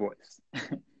the invoice.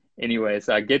 Anyway,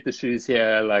 so I get the shoes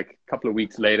here like a couple of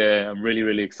weeks later. I'm really,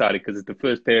 really excited because it's the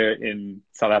first pair in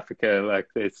South Africa. Like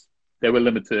they were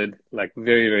limited, like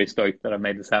very, very stoked that I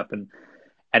made this happen.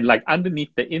 And like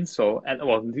underneath the insole, and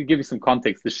well, to give you some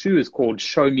context, the shoe is called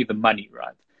Show Me the Money,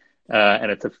 right?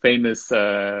 And it's a famous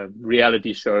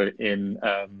reality show in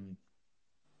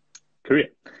Korea.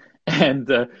 And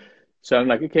so I'm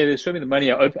like, okay, show me the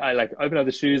money. I like open up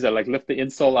the shoes. I like lift the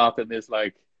insole out, and there's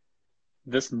like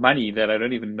this money that I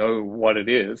don't even know what it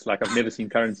is. Like I've never seen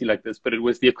currency like this, but it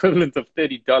was the equivalent of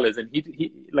 $30. And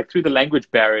he like through the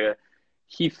language barrier,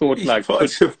 he thought like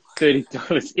put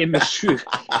 $30 in the shoe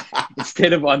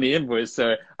instead of on the invoice.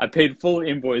 So I paid full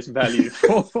invoice value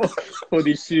for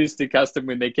these shoes to custom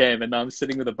when they came, and now I'm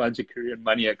sitting with a bunch of Korean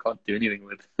money I can't do anything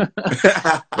with.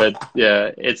 But yeah,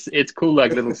 it's cool,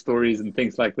 like little stories and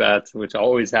things like that, which I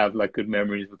always have like good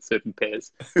memories with certain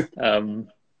pairs.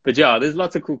 But yeah, there's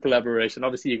lots of cool collaboration.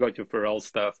 Obviously, you got your Pharrell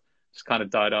stuff. Just kind of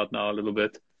died out now a little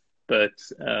bit. But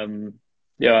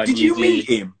yeah. Did you meet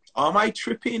him? Am I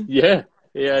tripping? Yeah,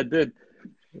 I did.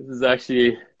 This is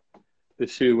actually the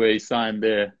shoe where he signed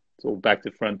there. It's all back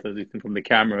to front as you can from the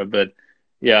camera. But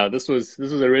yeah, this was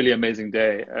a really amazing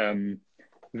day.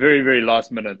 Very, very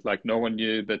last minute. Like no one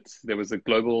knew that there was a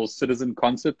global citizen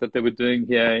concert that they were doing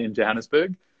here in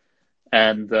Johannesburg.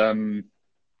 And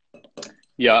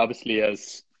yeah, obviously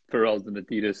as Pharrell's an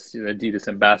Adidas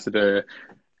ambassador,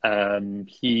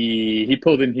 he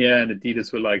pulled in here and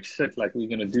Adidas were like, shit, like we're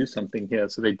gonna do something here.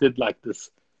 So they did like this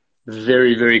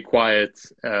very, very quiet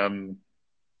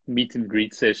meet and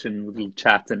greet session, little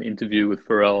chat and interview with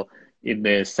Pharrell in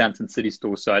their Sandton City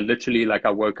store. So I literally I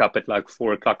woke up at like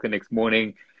 4 o'clock the next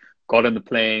morning, got on the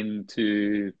plane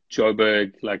to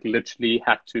Joburg, like literally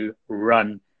had to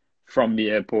run from the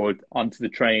airport onto the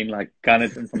train, like gun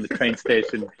it, and from the train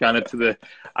station, gun it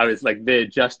I was like there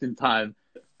just in time.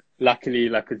 Luckily,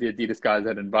 like, because the Adidas guys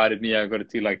had invited me, I got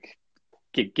to like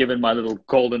get given my little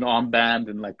golden armband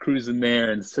and like cruise in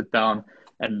there and sit down.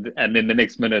 And then the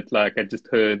next minute, like I just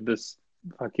heard this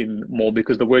fucking mall,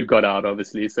 because the word got out,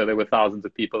 obviously. So there were thousands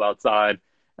of people outside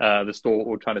the store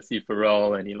all trying to see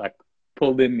Pharrell, and he like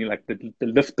pulled in, like the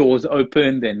lift doors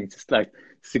opened, and he just like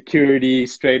security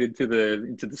straight into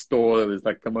the store. There was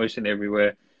like commotion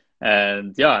everywhere.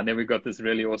 And yeah, and then we got this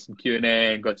really awesome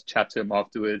Q&A and got to chat to him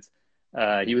afterwards.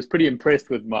 He was pretty impressed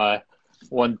with my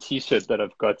one T-shirt that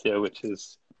I've got here, which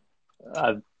is,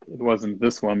 it wasn't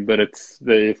this one, but it's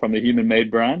from the Human Made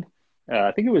brand.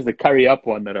 I think it was the Curry Up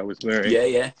one that I was wearing.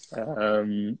 Yeah.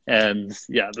 And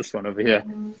yeah, this one over here.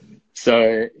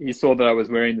 So he saw that I was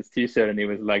wearing this T-shirt and he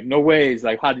was like, no way. He's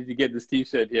like, how did you get this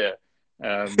T-shirt here?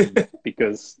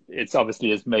 Because it's obviously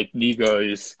his mate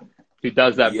Nigo who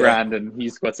does that brand, and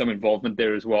he's got some involvement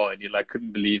there as well. And you like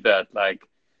couldn't believe that like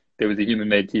there was a Human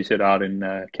Made T-shirt out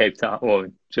in Cape Town or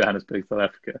Johannesburg, South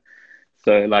Africa.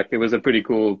 So like it was a pretty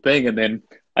cool thing. And then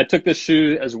I took this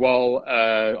shoe as well.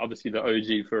 Obviously the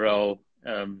OG Pharrell,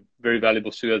 very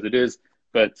valuable shoe as it is,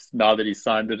 but now that he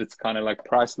signed it, it's kind of like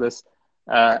priceless.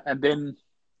 And then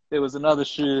there was another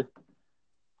shoe,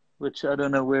 which I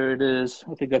don't know where it is.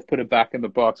 I think I've put it back in the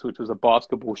box, which was a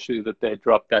basketball shoe that they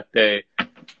dropped that day,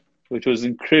 which was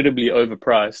incredibly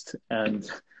overpriced. And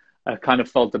I kind of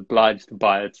felt obliged to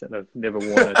buy it, and I've never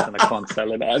worn it, and I can't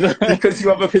sell it either. Because you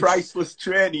have a priceless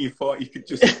trainer, you thought you could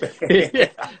just yeah.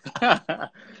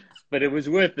 But it was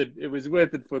worth it. It was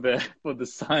worth it for the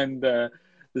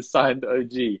signed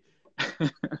OG.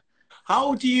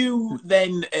 How do you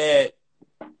then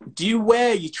do you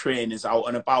wear your trainers out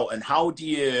and about, and how do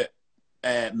you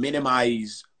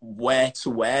minimize where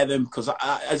to wear them? Because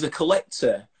as a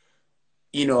collector,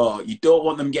 you know, you don't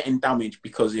want them getting damaged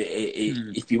because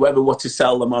Mm. if you ever were to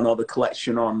sell them on or the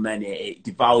collection on, then it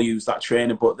devalues that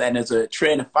trainer. But then as a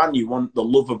trainer fan, you want the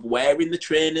love of wearing the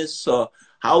trainers. So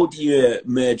how do you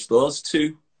merge those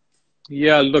two?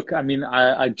 Yeah, look, I mean,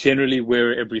 I generally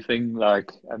wear everything.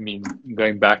 Like, I mean,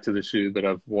 going back to the shoe, but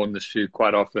I've worn the shoe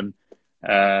quite often.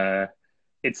 Uh,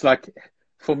 it's like,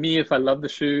 for me, if I love the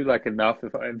shoe like enough,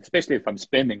 especially if I'm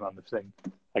spending on the thing,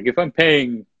 like if I'm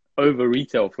paying over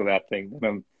retail for that thing,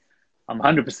 then I'm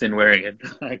 100% wearing it.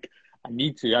 Like, I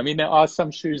need to. I mean, there are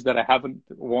some shoes that I haven't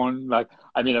worn. Like,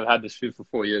 I mean, I've had this shoe for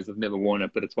 4 years. I've never worn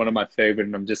it, but it's one of my favorite,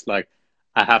 and I'm just like,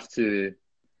 I have to.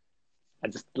 I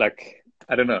just like,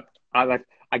 I don't know.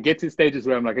 I get to stages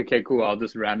where I'm like, okay, cool. I'll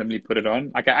just randomly put it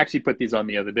on. Like, I actually put these on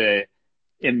the other day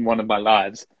in one of my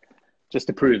lives just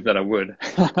to prove that I would.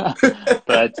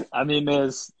 But I mean,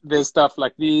 there's stuff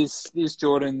like these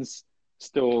Jordans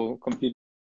still completely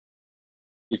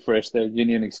fresh. They're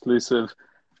Union exclusive.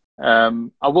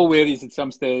 I will wear these at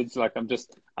some stage. Like, I'm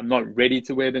not ready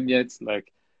to wear them yet.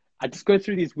 Like, I just go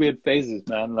through these weird phases,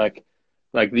 man. Like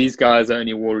these guys I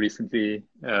only wore recently.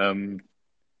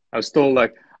 I was still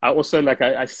like, I also like,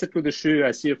 I sit with the shoe.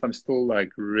 I see if I'm still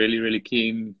like really, really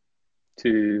keen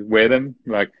to wear them.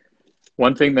 Like,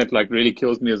 one thing that like really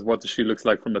kills me is what the shoe looks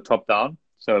like from the top down.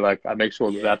 So like, I make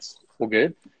sure that Yeah. that's all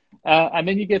good. And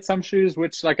then you get some shoes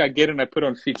which like I get and I put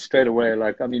on feet straight away.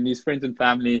 Like, I mean, these friends and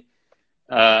family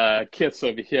kits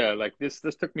over here, like this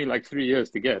took me like 3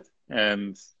 years to get,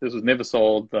 and this was never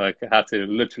sold. Like, I had to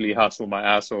literally hustle my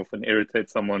ass off and irritate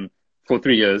someone for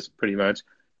 3 years pretty much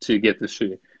to get the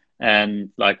shoe. And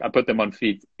like, I put them on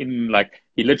feet in, like,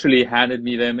 he literally handed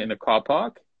me them in a car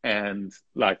park, and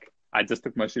like, I just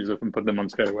took my shoes off and put them on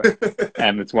straight away.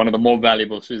 And it's one of the more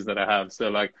valuable shoes that I have. So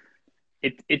like,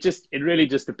 it really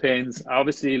just depends.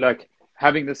 Obviously, like,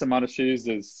 having this amount of shoes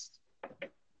is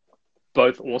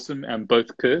both awesome and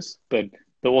both curse. But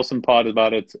the awesome part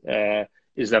about it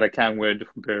is that I can wear a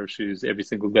different pair of shoes every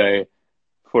single day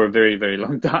for a very, very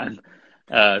long time.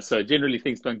 So generally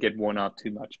things don't get worn out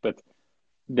too much. But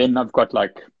then I've got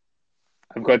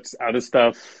other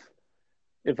stuff,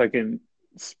 if I can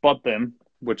spot them,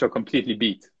 which are completely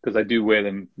beat, because I do wear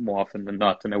them more often than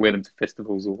not, and I wear them to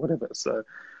festivals or whatever. So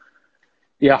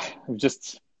yeah,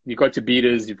 you got your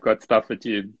beaters, you've got stuff that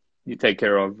you take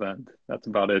care of, and that's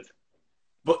about it.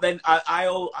 But then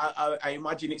I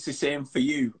imagine it's the same for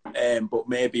you, but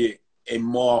maybe in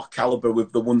more caliber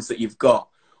with the ones that you've got,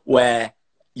 where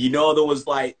you know there was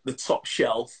like the top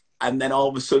shelf, and then all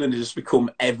of a sudden it just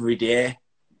become everyday.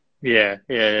 Yeah,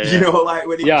 yeah, yeah, You yeah. know, like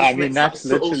when it Yeah, I just mean, makes that that's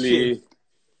subtle shift. literally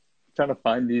trying to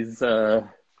find these. I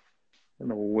don't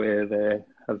know where they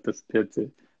have disappeared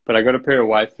to, but I got a pair of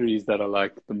Y3s that are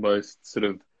like the most sort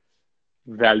of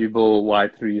valuable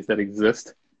Y3s that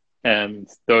exist. And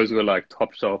those were like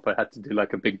top shelf. I had to do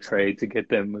like a big trade to get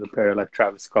them with a pair of like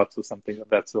Travis Scott's or something of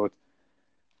that sort.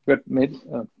 But maybe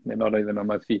they're not even on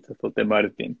my feet. I thought they might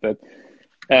have been. But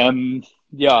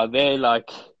yeah,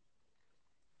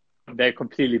 they're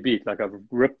completely beat. Like, I've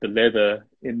ripped the leather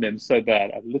in them so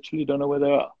bad. I literally don't know where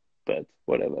they are. But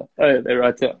whatever. Oh, they're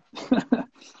right there.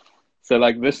 So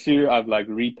like, this shoe I've like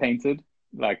repainted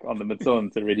like on the midsole, and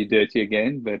it's already dirty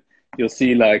again. But you'll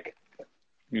see, like,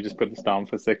 you just put this down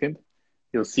for a second.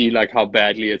 You'll see like how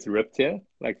badly it's ripped here,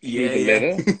 like through Yeah, the yeah.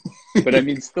 leather. But I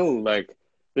mean, still, like,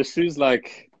 the shoe's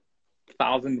like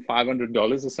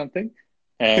 $1,500 or something,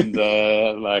 and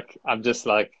like, I'm just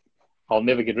like, I'll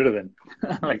never get rid of them,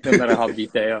 like, no matter how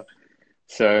beat they are.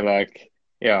 So like,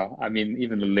 yeah, I mean,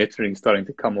 even the lettering's starting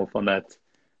to come off on that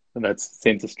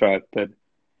center stripe. But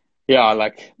yeah,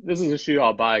 like, this is a shoe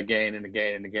I'll buy again and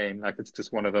again and again. Like, it's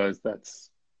just one of those that's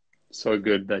so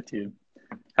good that you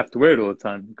have to wear it all the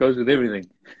time. It goes with everything.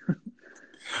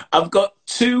 I've got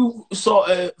two sort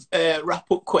of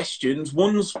wrap up questions.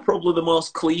 One's probably the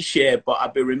most cliche, but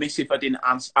I'd be remiss if I didn't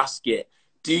ask it.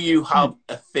 Do you have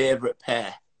a favorite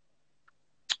pair?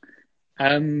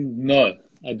 No,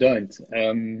 I don't.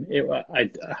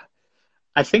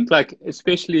 I think, like,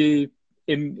 especially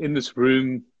in this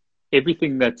room,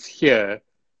 everything that's here,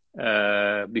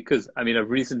 because I mean, I've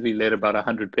recently let about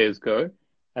 100 pairs go,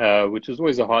 which is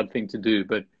always a hard thing to do.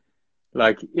 But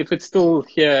like, if it's still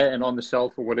here and on the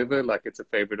shelf or whatever, like, it's a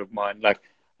favorite of mine. Like,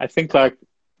 I think like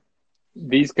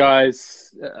these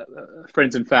guys,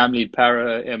 friends and family,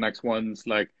 Para Air Max ones,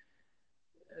 like,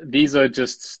 these are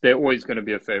just, they're always going to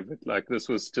be a favorite. Like, this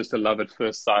was just a love at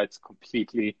first sight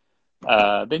completely.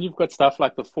 Then you've got stuff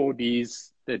like the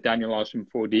 4Ds, the Daniel Arsham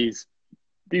 4Ds.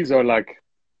 These are like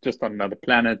just on another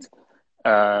planet.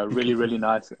 Really, really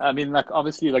nice. I mean, like,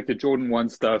 obviously, like, the Jordan 1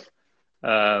 stuff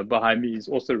behind me is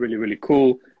also really, really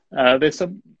cool. There's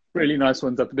some really nice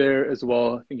ones up there as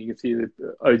well. I think you can see the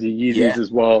OG Yeezys Yeah.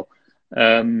 as well.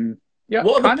 Yeah,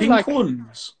 What are the kind of pink like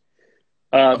ones?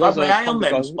 I've had those my are eye Comme on des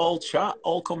them Garçons. all chat,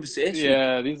 all conversation.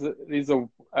 Yeah, these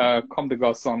are Comme des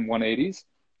Garçons 180s.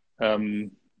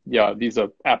 Yeah, these are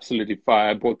absolutely fire.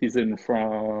 I bought these in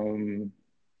from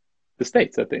the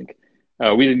States, I think.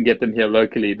 We didn't get them here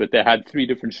locally, but they had three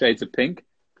different shades of pink.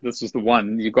 This was the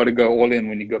one. You got to go all in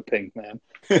when you go pink, man.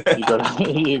 You got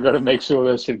to you got to make sure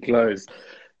that shit glows.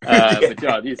 Yeah. But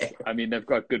yeah, these. I mean, they've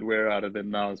got good wear out of them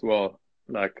now as well.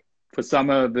 Like for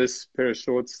summer, this pair of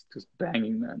shorts just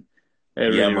banging, man.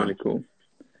 They're Yeah, really man. really cool.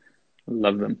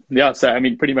 Love them. Yeah. So I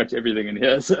mean, pretty much everything in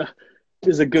here is a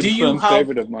Do good you firm have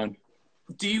favorite of mine.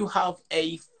 do you have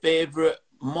a favorite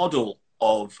model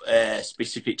of a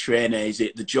specific trainer? Is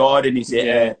it the Jordan? Is it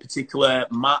Yeah, a particular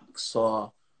Max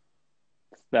or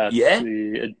that's yeah?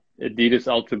 the Adidas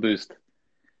Ultra Boost.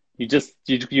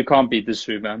 You can't beat this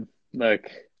shoe, man. Like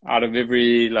out of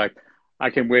every like I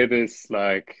can wear this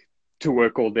like to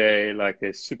work all day. Like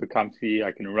they're super comfy.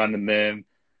 I can run in them,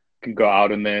 can go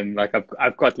out in them. Like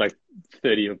I've got like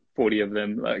 30 or 40 of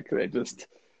them. Like they're just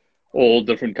all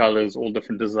different colors, all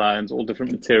different designs, all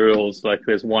different materials. Like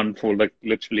there's one for like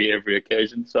literally every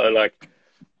occasion. So like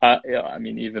yeah, I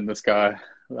mean even this guy,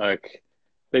 like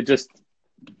they just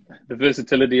the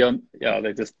versatility on yeah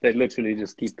they literally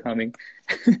just keep coming.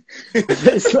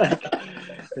 It's like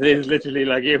there's literally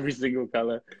like every single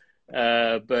color.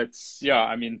 But yeah,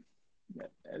 I mean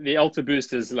the Ultra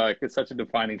Boost is like it's such a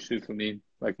defining shoe for me.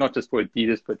 Like not just for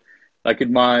Adidas, but like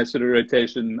in my sort of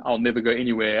rotation, I'll never go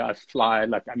anywhere. I fly.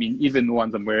 Like I mean, even the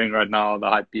ones I'm wearing right now, the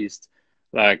Hype Beast,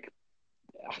 like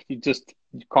you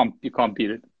can't beat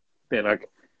it. They're like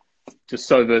just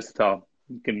so versatile.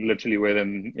 You can literally wear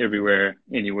them everywhere,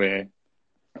 anywhere.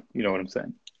 You know what I'm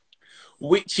saying?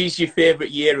 Which is your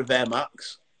favorite year of Air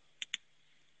Max?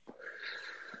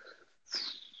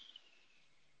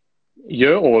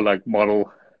 Year or like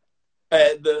model?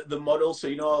 The model. So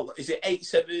you know, is it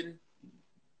 87,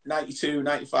 92,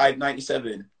 95,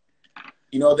 97?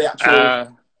 You know the actual Uh,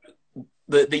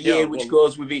 the yeah. year which Well,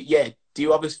 goes with it. Yeah. Do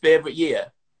you have a favorite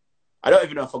year? I don't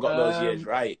even know if I got those years um,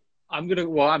 right. I'm gonna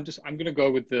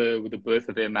go with the birth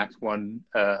of Air Max One.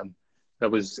 That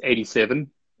was '87.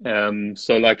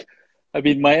 So like, I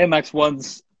mean, my Air Max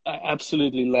ones I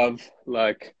absolutely love.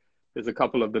 Like, there's a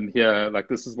couple of them here. Like,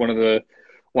 this is one of the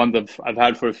ones I've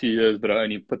had for a few years, but I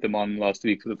only put them on last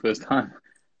week for the first time.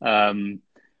 Um,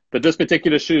 but this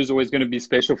particular shoe is always going to be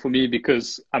special for me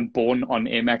because I'm born on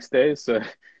Air Max Day. So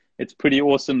it's pretty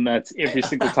awesome that every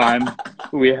single time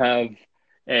we have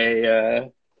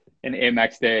a an Air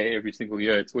Max Day every single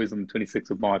year. It's always on the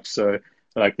 26th of March. So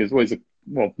like there's always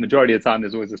majority of the time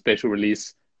there's always a special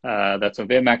release that's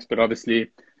on Air Max. But obviously,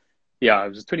 yeah, it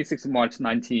was 26th of March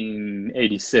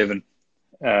 1987.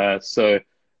 So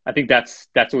I think that's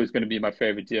always going to be my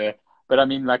favorite year. But I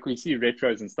mean, like we see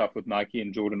retros and stuff with Nike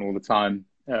and Jordan all the time.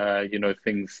 You know,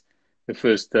 things. The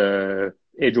first Air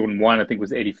Jordan 1, I think,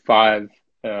 was 85.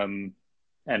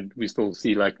 And we still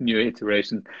see like new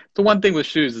iterations. The one thing with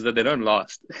shoes is that they don't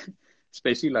last,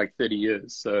 especially like 30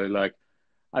 years. So like,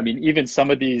 I mean, even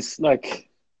some of these, like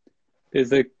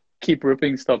there's a keep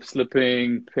ripping, stop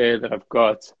slipping pair that I've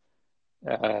got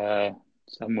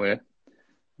somewhere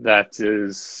that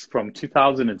is from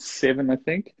 2007, I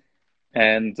think.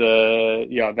 And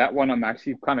yeah, that one I'm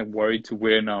actually kind of worried to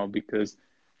wear now because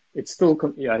it's still,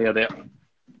 yeah, there.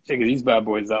 Check these bad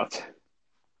boys out.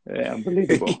 Yeah,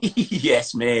 unbelievable.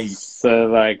 Yes, mate. So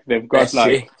like they've They're got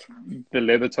like sick. the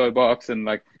leather toe box and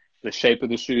like the shape of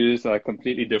the shoes are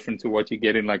completely different to what you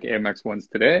get in like Air Max ones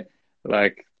today.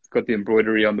 Like it's got the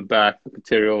embroidery on the back, the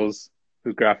materials,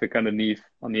 the graphic underneath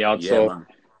on the Yeah, outsole. man.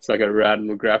 It's like a rad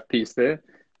little graph piece there.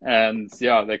 And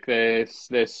yeah, like they're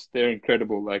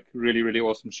incredible, like really, really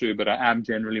awesome shoe. But I am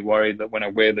generally worried that when I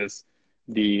wear this,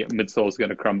 the midsole is going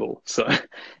to crumble. So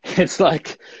it's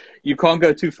like you can't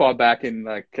go too far back in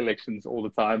like collections all the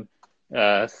time.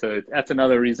 So that's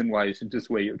another reason why you should just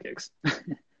wear your kicks.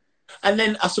 And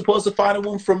then I suppose the final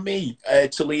one from me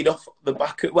to lead off the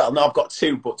back of, well, no, I've got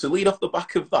two, but to lead off the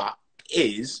back of that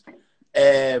is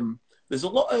there's a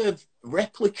lot of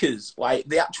replicas, like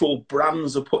the actual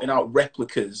brands are putting out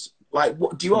replicas. Like,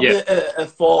 what do you have Yeah. a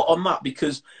thought on that?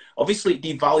 Because obviously it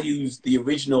devalues the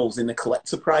originals in the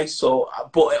collector price. So,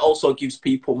 but it also gives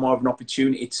people more of an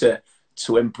opportunity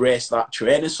to embrace that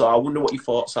trainer. So I wonder what your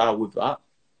thoughts are with that.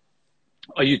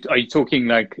 Are you talking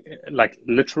like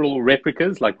literal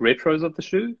replicas, like retros of the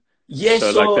shoe? Yeah, So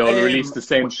like so they'll release the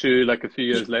same shoe like a few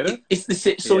years later. it's the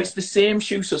same. So Yeah, it's the same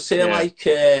shoe. So say yeah, like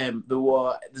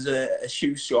there's a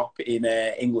shoe shop in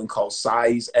England called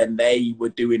Size, and they were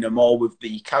doing them all with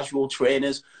the casual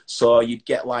trainers. So you'd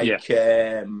get yeah, like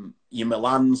your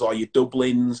Milans or your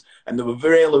Dublins, and they were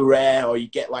really rare. Or you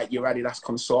get like your Adidas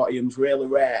Consortiums, really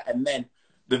rare, and then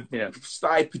they've yeah,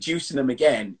 started producing them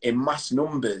again in mass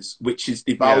numbers, which is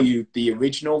yeah. devalued the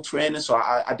original trainer. So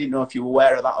I didn't know if you were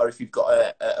aware of that or if you've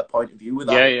got a point of view with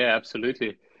that. Yeah, yeah,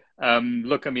 absolutely.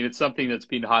 Look, I mean, it's something that's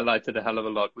been highlighted a hell of a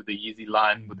lot with the Yeezy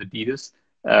line with Adidas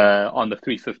on the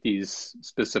 350s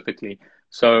specifically.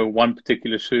 So one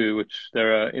particular shoe which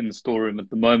they're in the storeroom at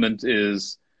the moment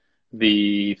is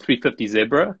the 350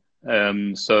 Zebra.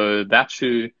 So that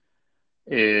shoe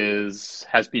it's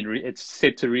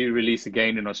set to re-release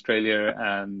again in Australia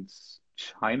and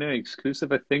China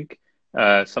exclusive, I think,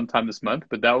 sometime this month.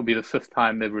 But that will be the fifth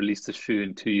time they've released a shoe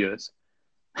in 2 years.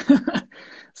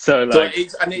 So So like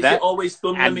is it that, always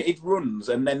done and limited runs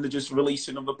and then they're just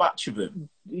releasing another batch of them?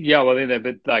 yeah, well then they're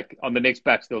but like on the next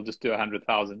batch they'll just do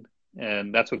 100,000,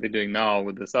 and that's what they're doing now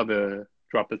with this other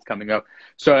drop that's coming up.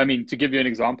 So I mean, to give you an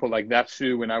example, like that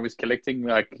shoe when I was collecting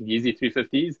like Yeezy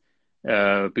 350s,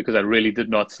 because I really did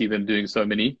not see them doing so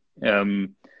many.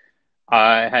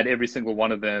 I had every single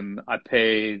one of them. I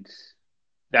paid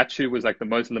that shoe was like the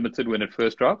most limited when it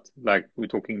first dropped. Like we're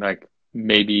talking like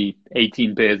maybe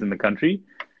 18 pairs in the country.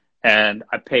 And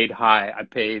I paid high. I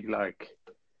think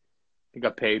I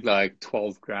paid like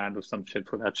 12 grand or some shit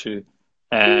for that shoe.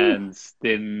 Ooh. And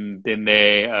then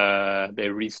they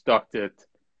restocked it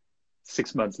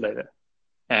 6 months later,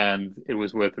 and it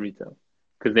was worth retail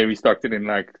because they restocked it in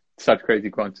like such crazy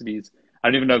quantities. I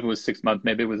don't even know if it was 6 months,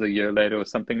 maybe it was a year later or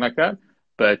something like that.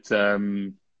 But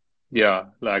yeah,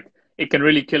 like it can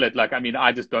really kill it. Like, I mean,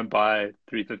 I just don't buy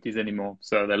 350s anymore.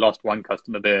 So they lost one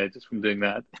customer there just from doing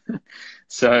that.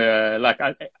 So,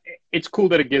 it's cool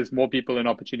that it gives more people an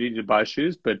opportunity to buy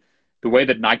shoes, but the way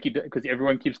that Nike, because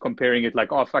everyone keeps comparing it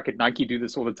like, oh, fuck it, Nike do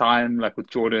this all the time, like with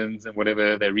Jordans and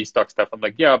whatever, they restock stuff. I'm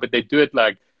like, yeah, but they do it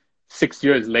like 6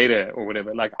 years later or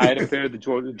whatever. Like I had a pair of the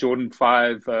Jordan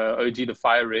 5 OG, the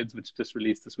Fire Reds, which just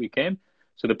released this weekend.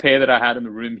 So the pair that I had in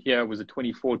the room here was a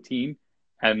 2014,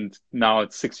 and now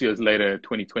it's 6 years later,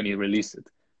 2020 released it.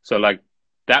 So like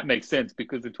that makes sense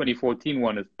because the 2014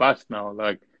 one is bust now.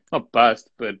 Like not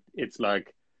bust, but it's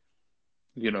like,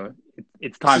 it's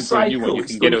It's a time for a new one. cycle.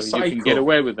 It's done its You can get cycle.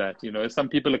 away with that. Some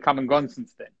people have come and gone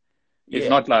since then. It's Yeah.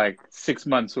 not like 6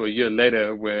 months or a year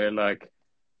later where like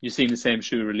you're seeing the same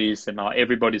shoe release and now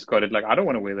everybody's got it. Like I don't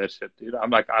want to wear that shit, dude. I'm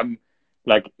like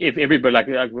if everybody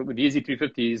like with the Yeezy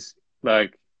 350s,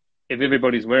 like if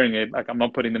everybody's wearing it, like I'm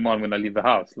not putting them on when I leave the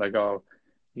house. Like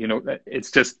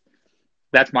it's just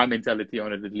that's my mentality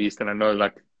on it at least. And I know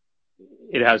like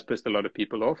it has pissed a lot of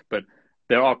people off, but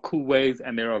there are cool ways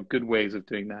and there are good ways of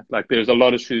doing that. Like there's a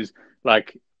lot of shoes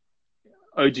like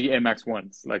OG Air Max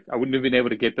ones. Like I wouldn't have been able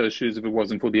to get those shoes if it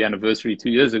wasn't for the anniversary 2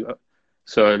 years ago.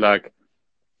 So like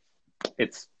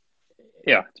it's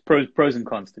it's pros and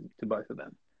cons to both of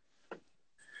them.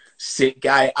 Sick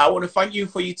guy. I want to thank you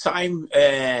for your time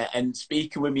and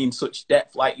speaking with me in such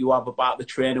depth like you have about the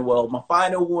trainer world. My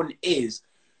final one is,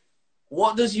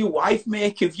 what does your wife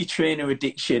make of your trainer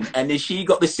addiction? And has she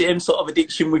got the same sort of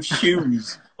addiction with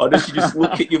shoes? Or does she just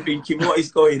look at you thinking, what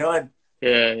is going on?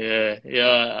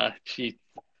 Yeah.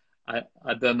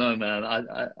 I don't know, man.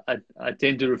 I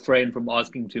tend to refrain from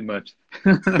asking too much.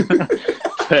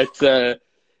 But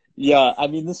yeah, I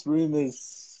mean, this room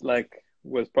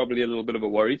was probably a little bit of a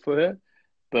worry for her,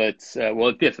 but well,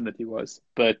 it definitely was.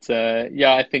 But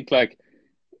yeah, I think I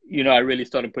really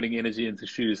started putting energy into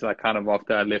shoes like kind of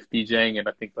after I left DJing, and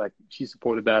I think like she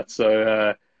supported that.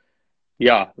 So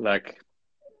yeah, like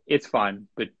it's fine,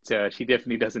 but she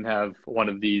definitely doesn't have one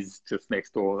of these just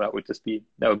next door. That would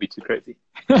be too crazy.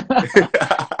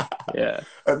 Yeah.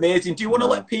 Amazing. Do you want to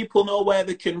No. let people know where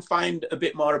they can find a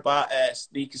bit more about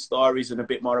Sneaker Stories and a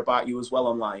bit more about you as well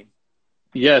online?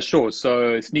 Yeah, sure.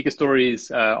 So Sneaker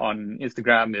Stories on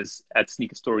Instagram is at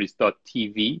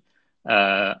sneakerstories.tv.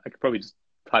 I could probably just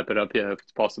type it up here if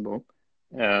it's possible.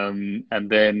 And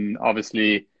then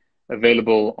obviously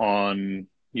available on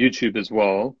YouTube as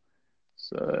well.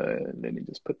 So let me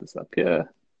just put this up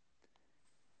here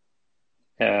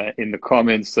in the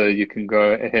comments so you can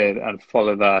go ahead and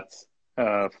follow that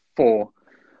for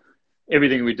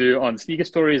everything we do on Sneaker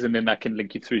Stories, and then that can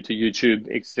link you through to YouTube,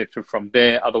 etc. from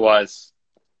there. Otherwise,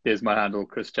 there's my handle,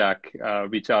 Chris Jack.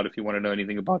 Reach out if you want to know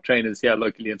anything about trainers here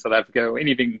locally in South Africa or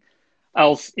anything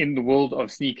else in the world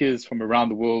of sneakers from around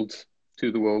the world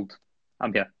to the world.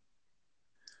 I'm here.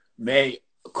 Mate,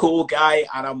 cool guy,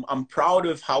 and I'm proud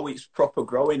of how it's proper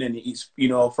growing, and it's, you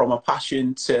know, from a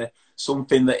passion to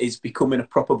something that is becoming a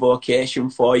proper vocation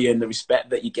for you, and the respect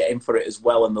that you're getting for it as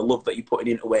well, and the love that you're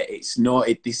putting into it. It's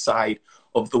noted this side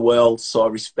of the world, so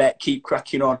respect. Keep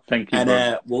cracking on, Thank you, and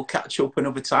bro. we'll catch up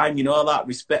another time. You know that.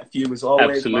 Respect for you as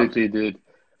always, man. Absolutely, dude.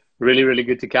 Really, really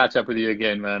good to catch up with you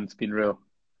again, man. It's been real.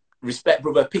 Respect,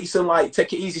 brother. Peace and light.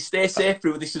 Take it easy. Stay safe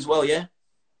through this as well. Yeah.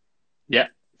 Yeah,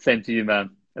 same to you, man.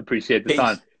 Appreciate the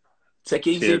time. Peace. Take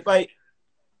it easy. Cheers. Bye.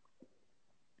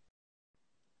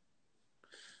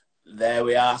 There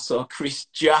we are. So Chris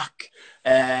Jack,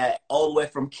 all the way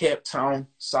from Cape Town,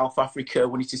 South Africa,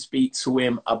 wanted to speak to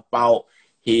him about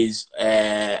his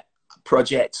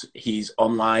project, his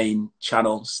online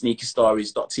channel,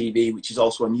 sneakerstories.tv, which is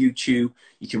also on YouTube.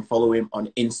 You can follow him on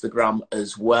Instagram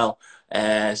as well.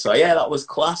 So yeah, that was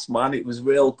class, man. It was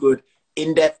real good,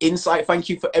 in-depth insight. Thank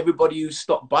you for everybody who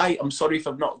stopped by. I'm sorry if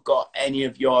I've not got any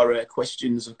of your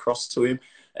questions across to him.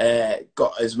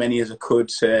 Got as many as I could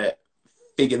to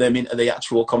figure them into the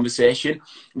actual conversation.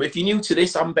 But if you're new to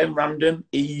this, I'm Ben Random.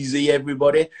 Easy,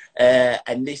 everybody.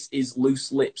 And this is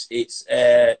Loose Lips. It's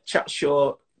a chat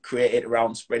show created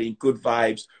around spreading good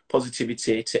vibes,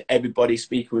 positivity to everybody,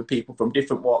 speaking with people from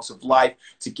different walks of life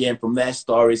to gain from their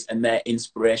stories and their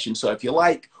inspiration. So if you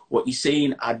like what you're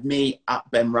seeing, add me at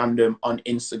Ben Random on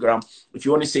Instagram. If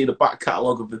you want to see the back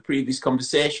catalogue of the previous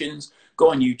conversations, go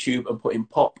on YouTube and put in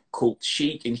Pop Cult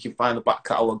Chic and you can find the back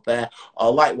catalogue there.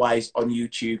 Or likewise on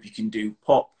YouTube, you can do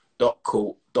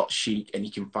pop.cult.chic and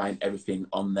you can find everything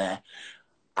on there.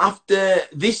 After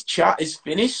this chat is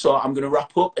finished, so I'm going to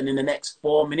wrap up, and in the next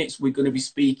 4 minutes, we're going to be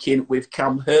speaking with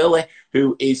Cam Hurley,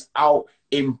 who is out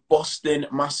in Boston,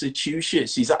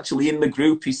 Massachusetts. He's actually in the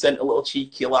group. He sent a little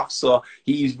cheeky laugh, so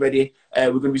he's ready.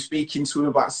 We're going to be speaking to him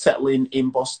about settling in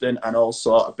Boston and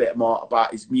also a bit more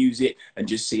about his music and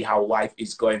just see how life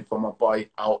is going for my boy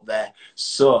out there.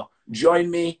 So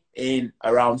join me in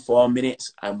around 4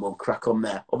 minutes and we'll crack on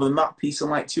there. Other than that, peace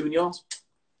and light to you and yours.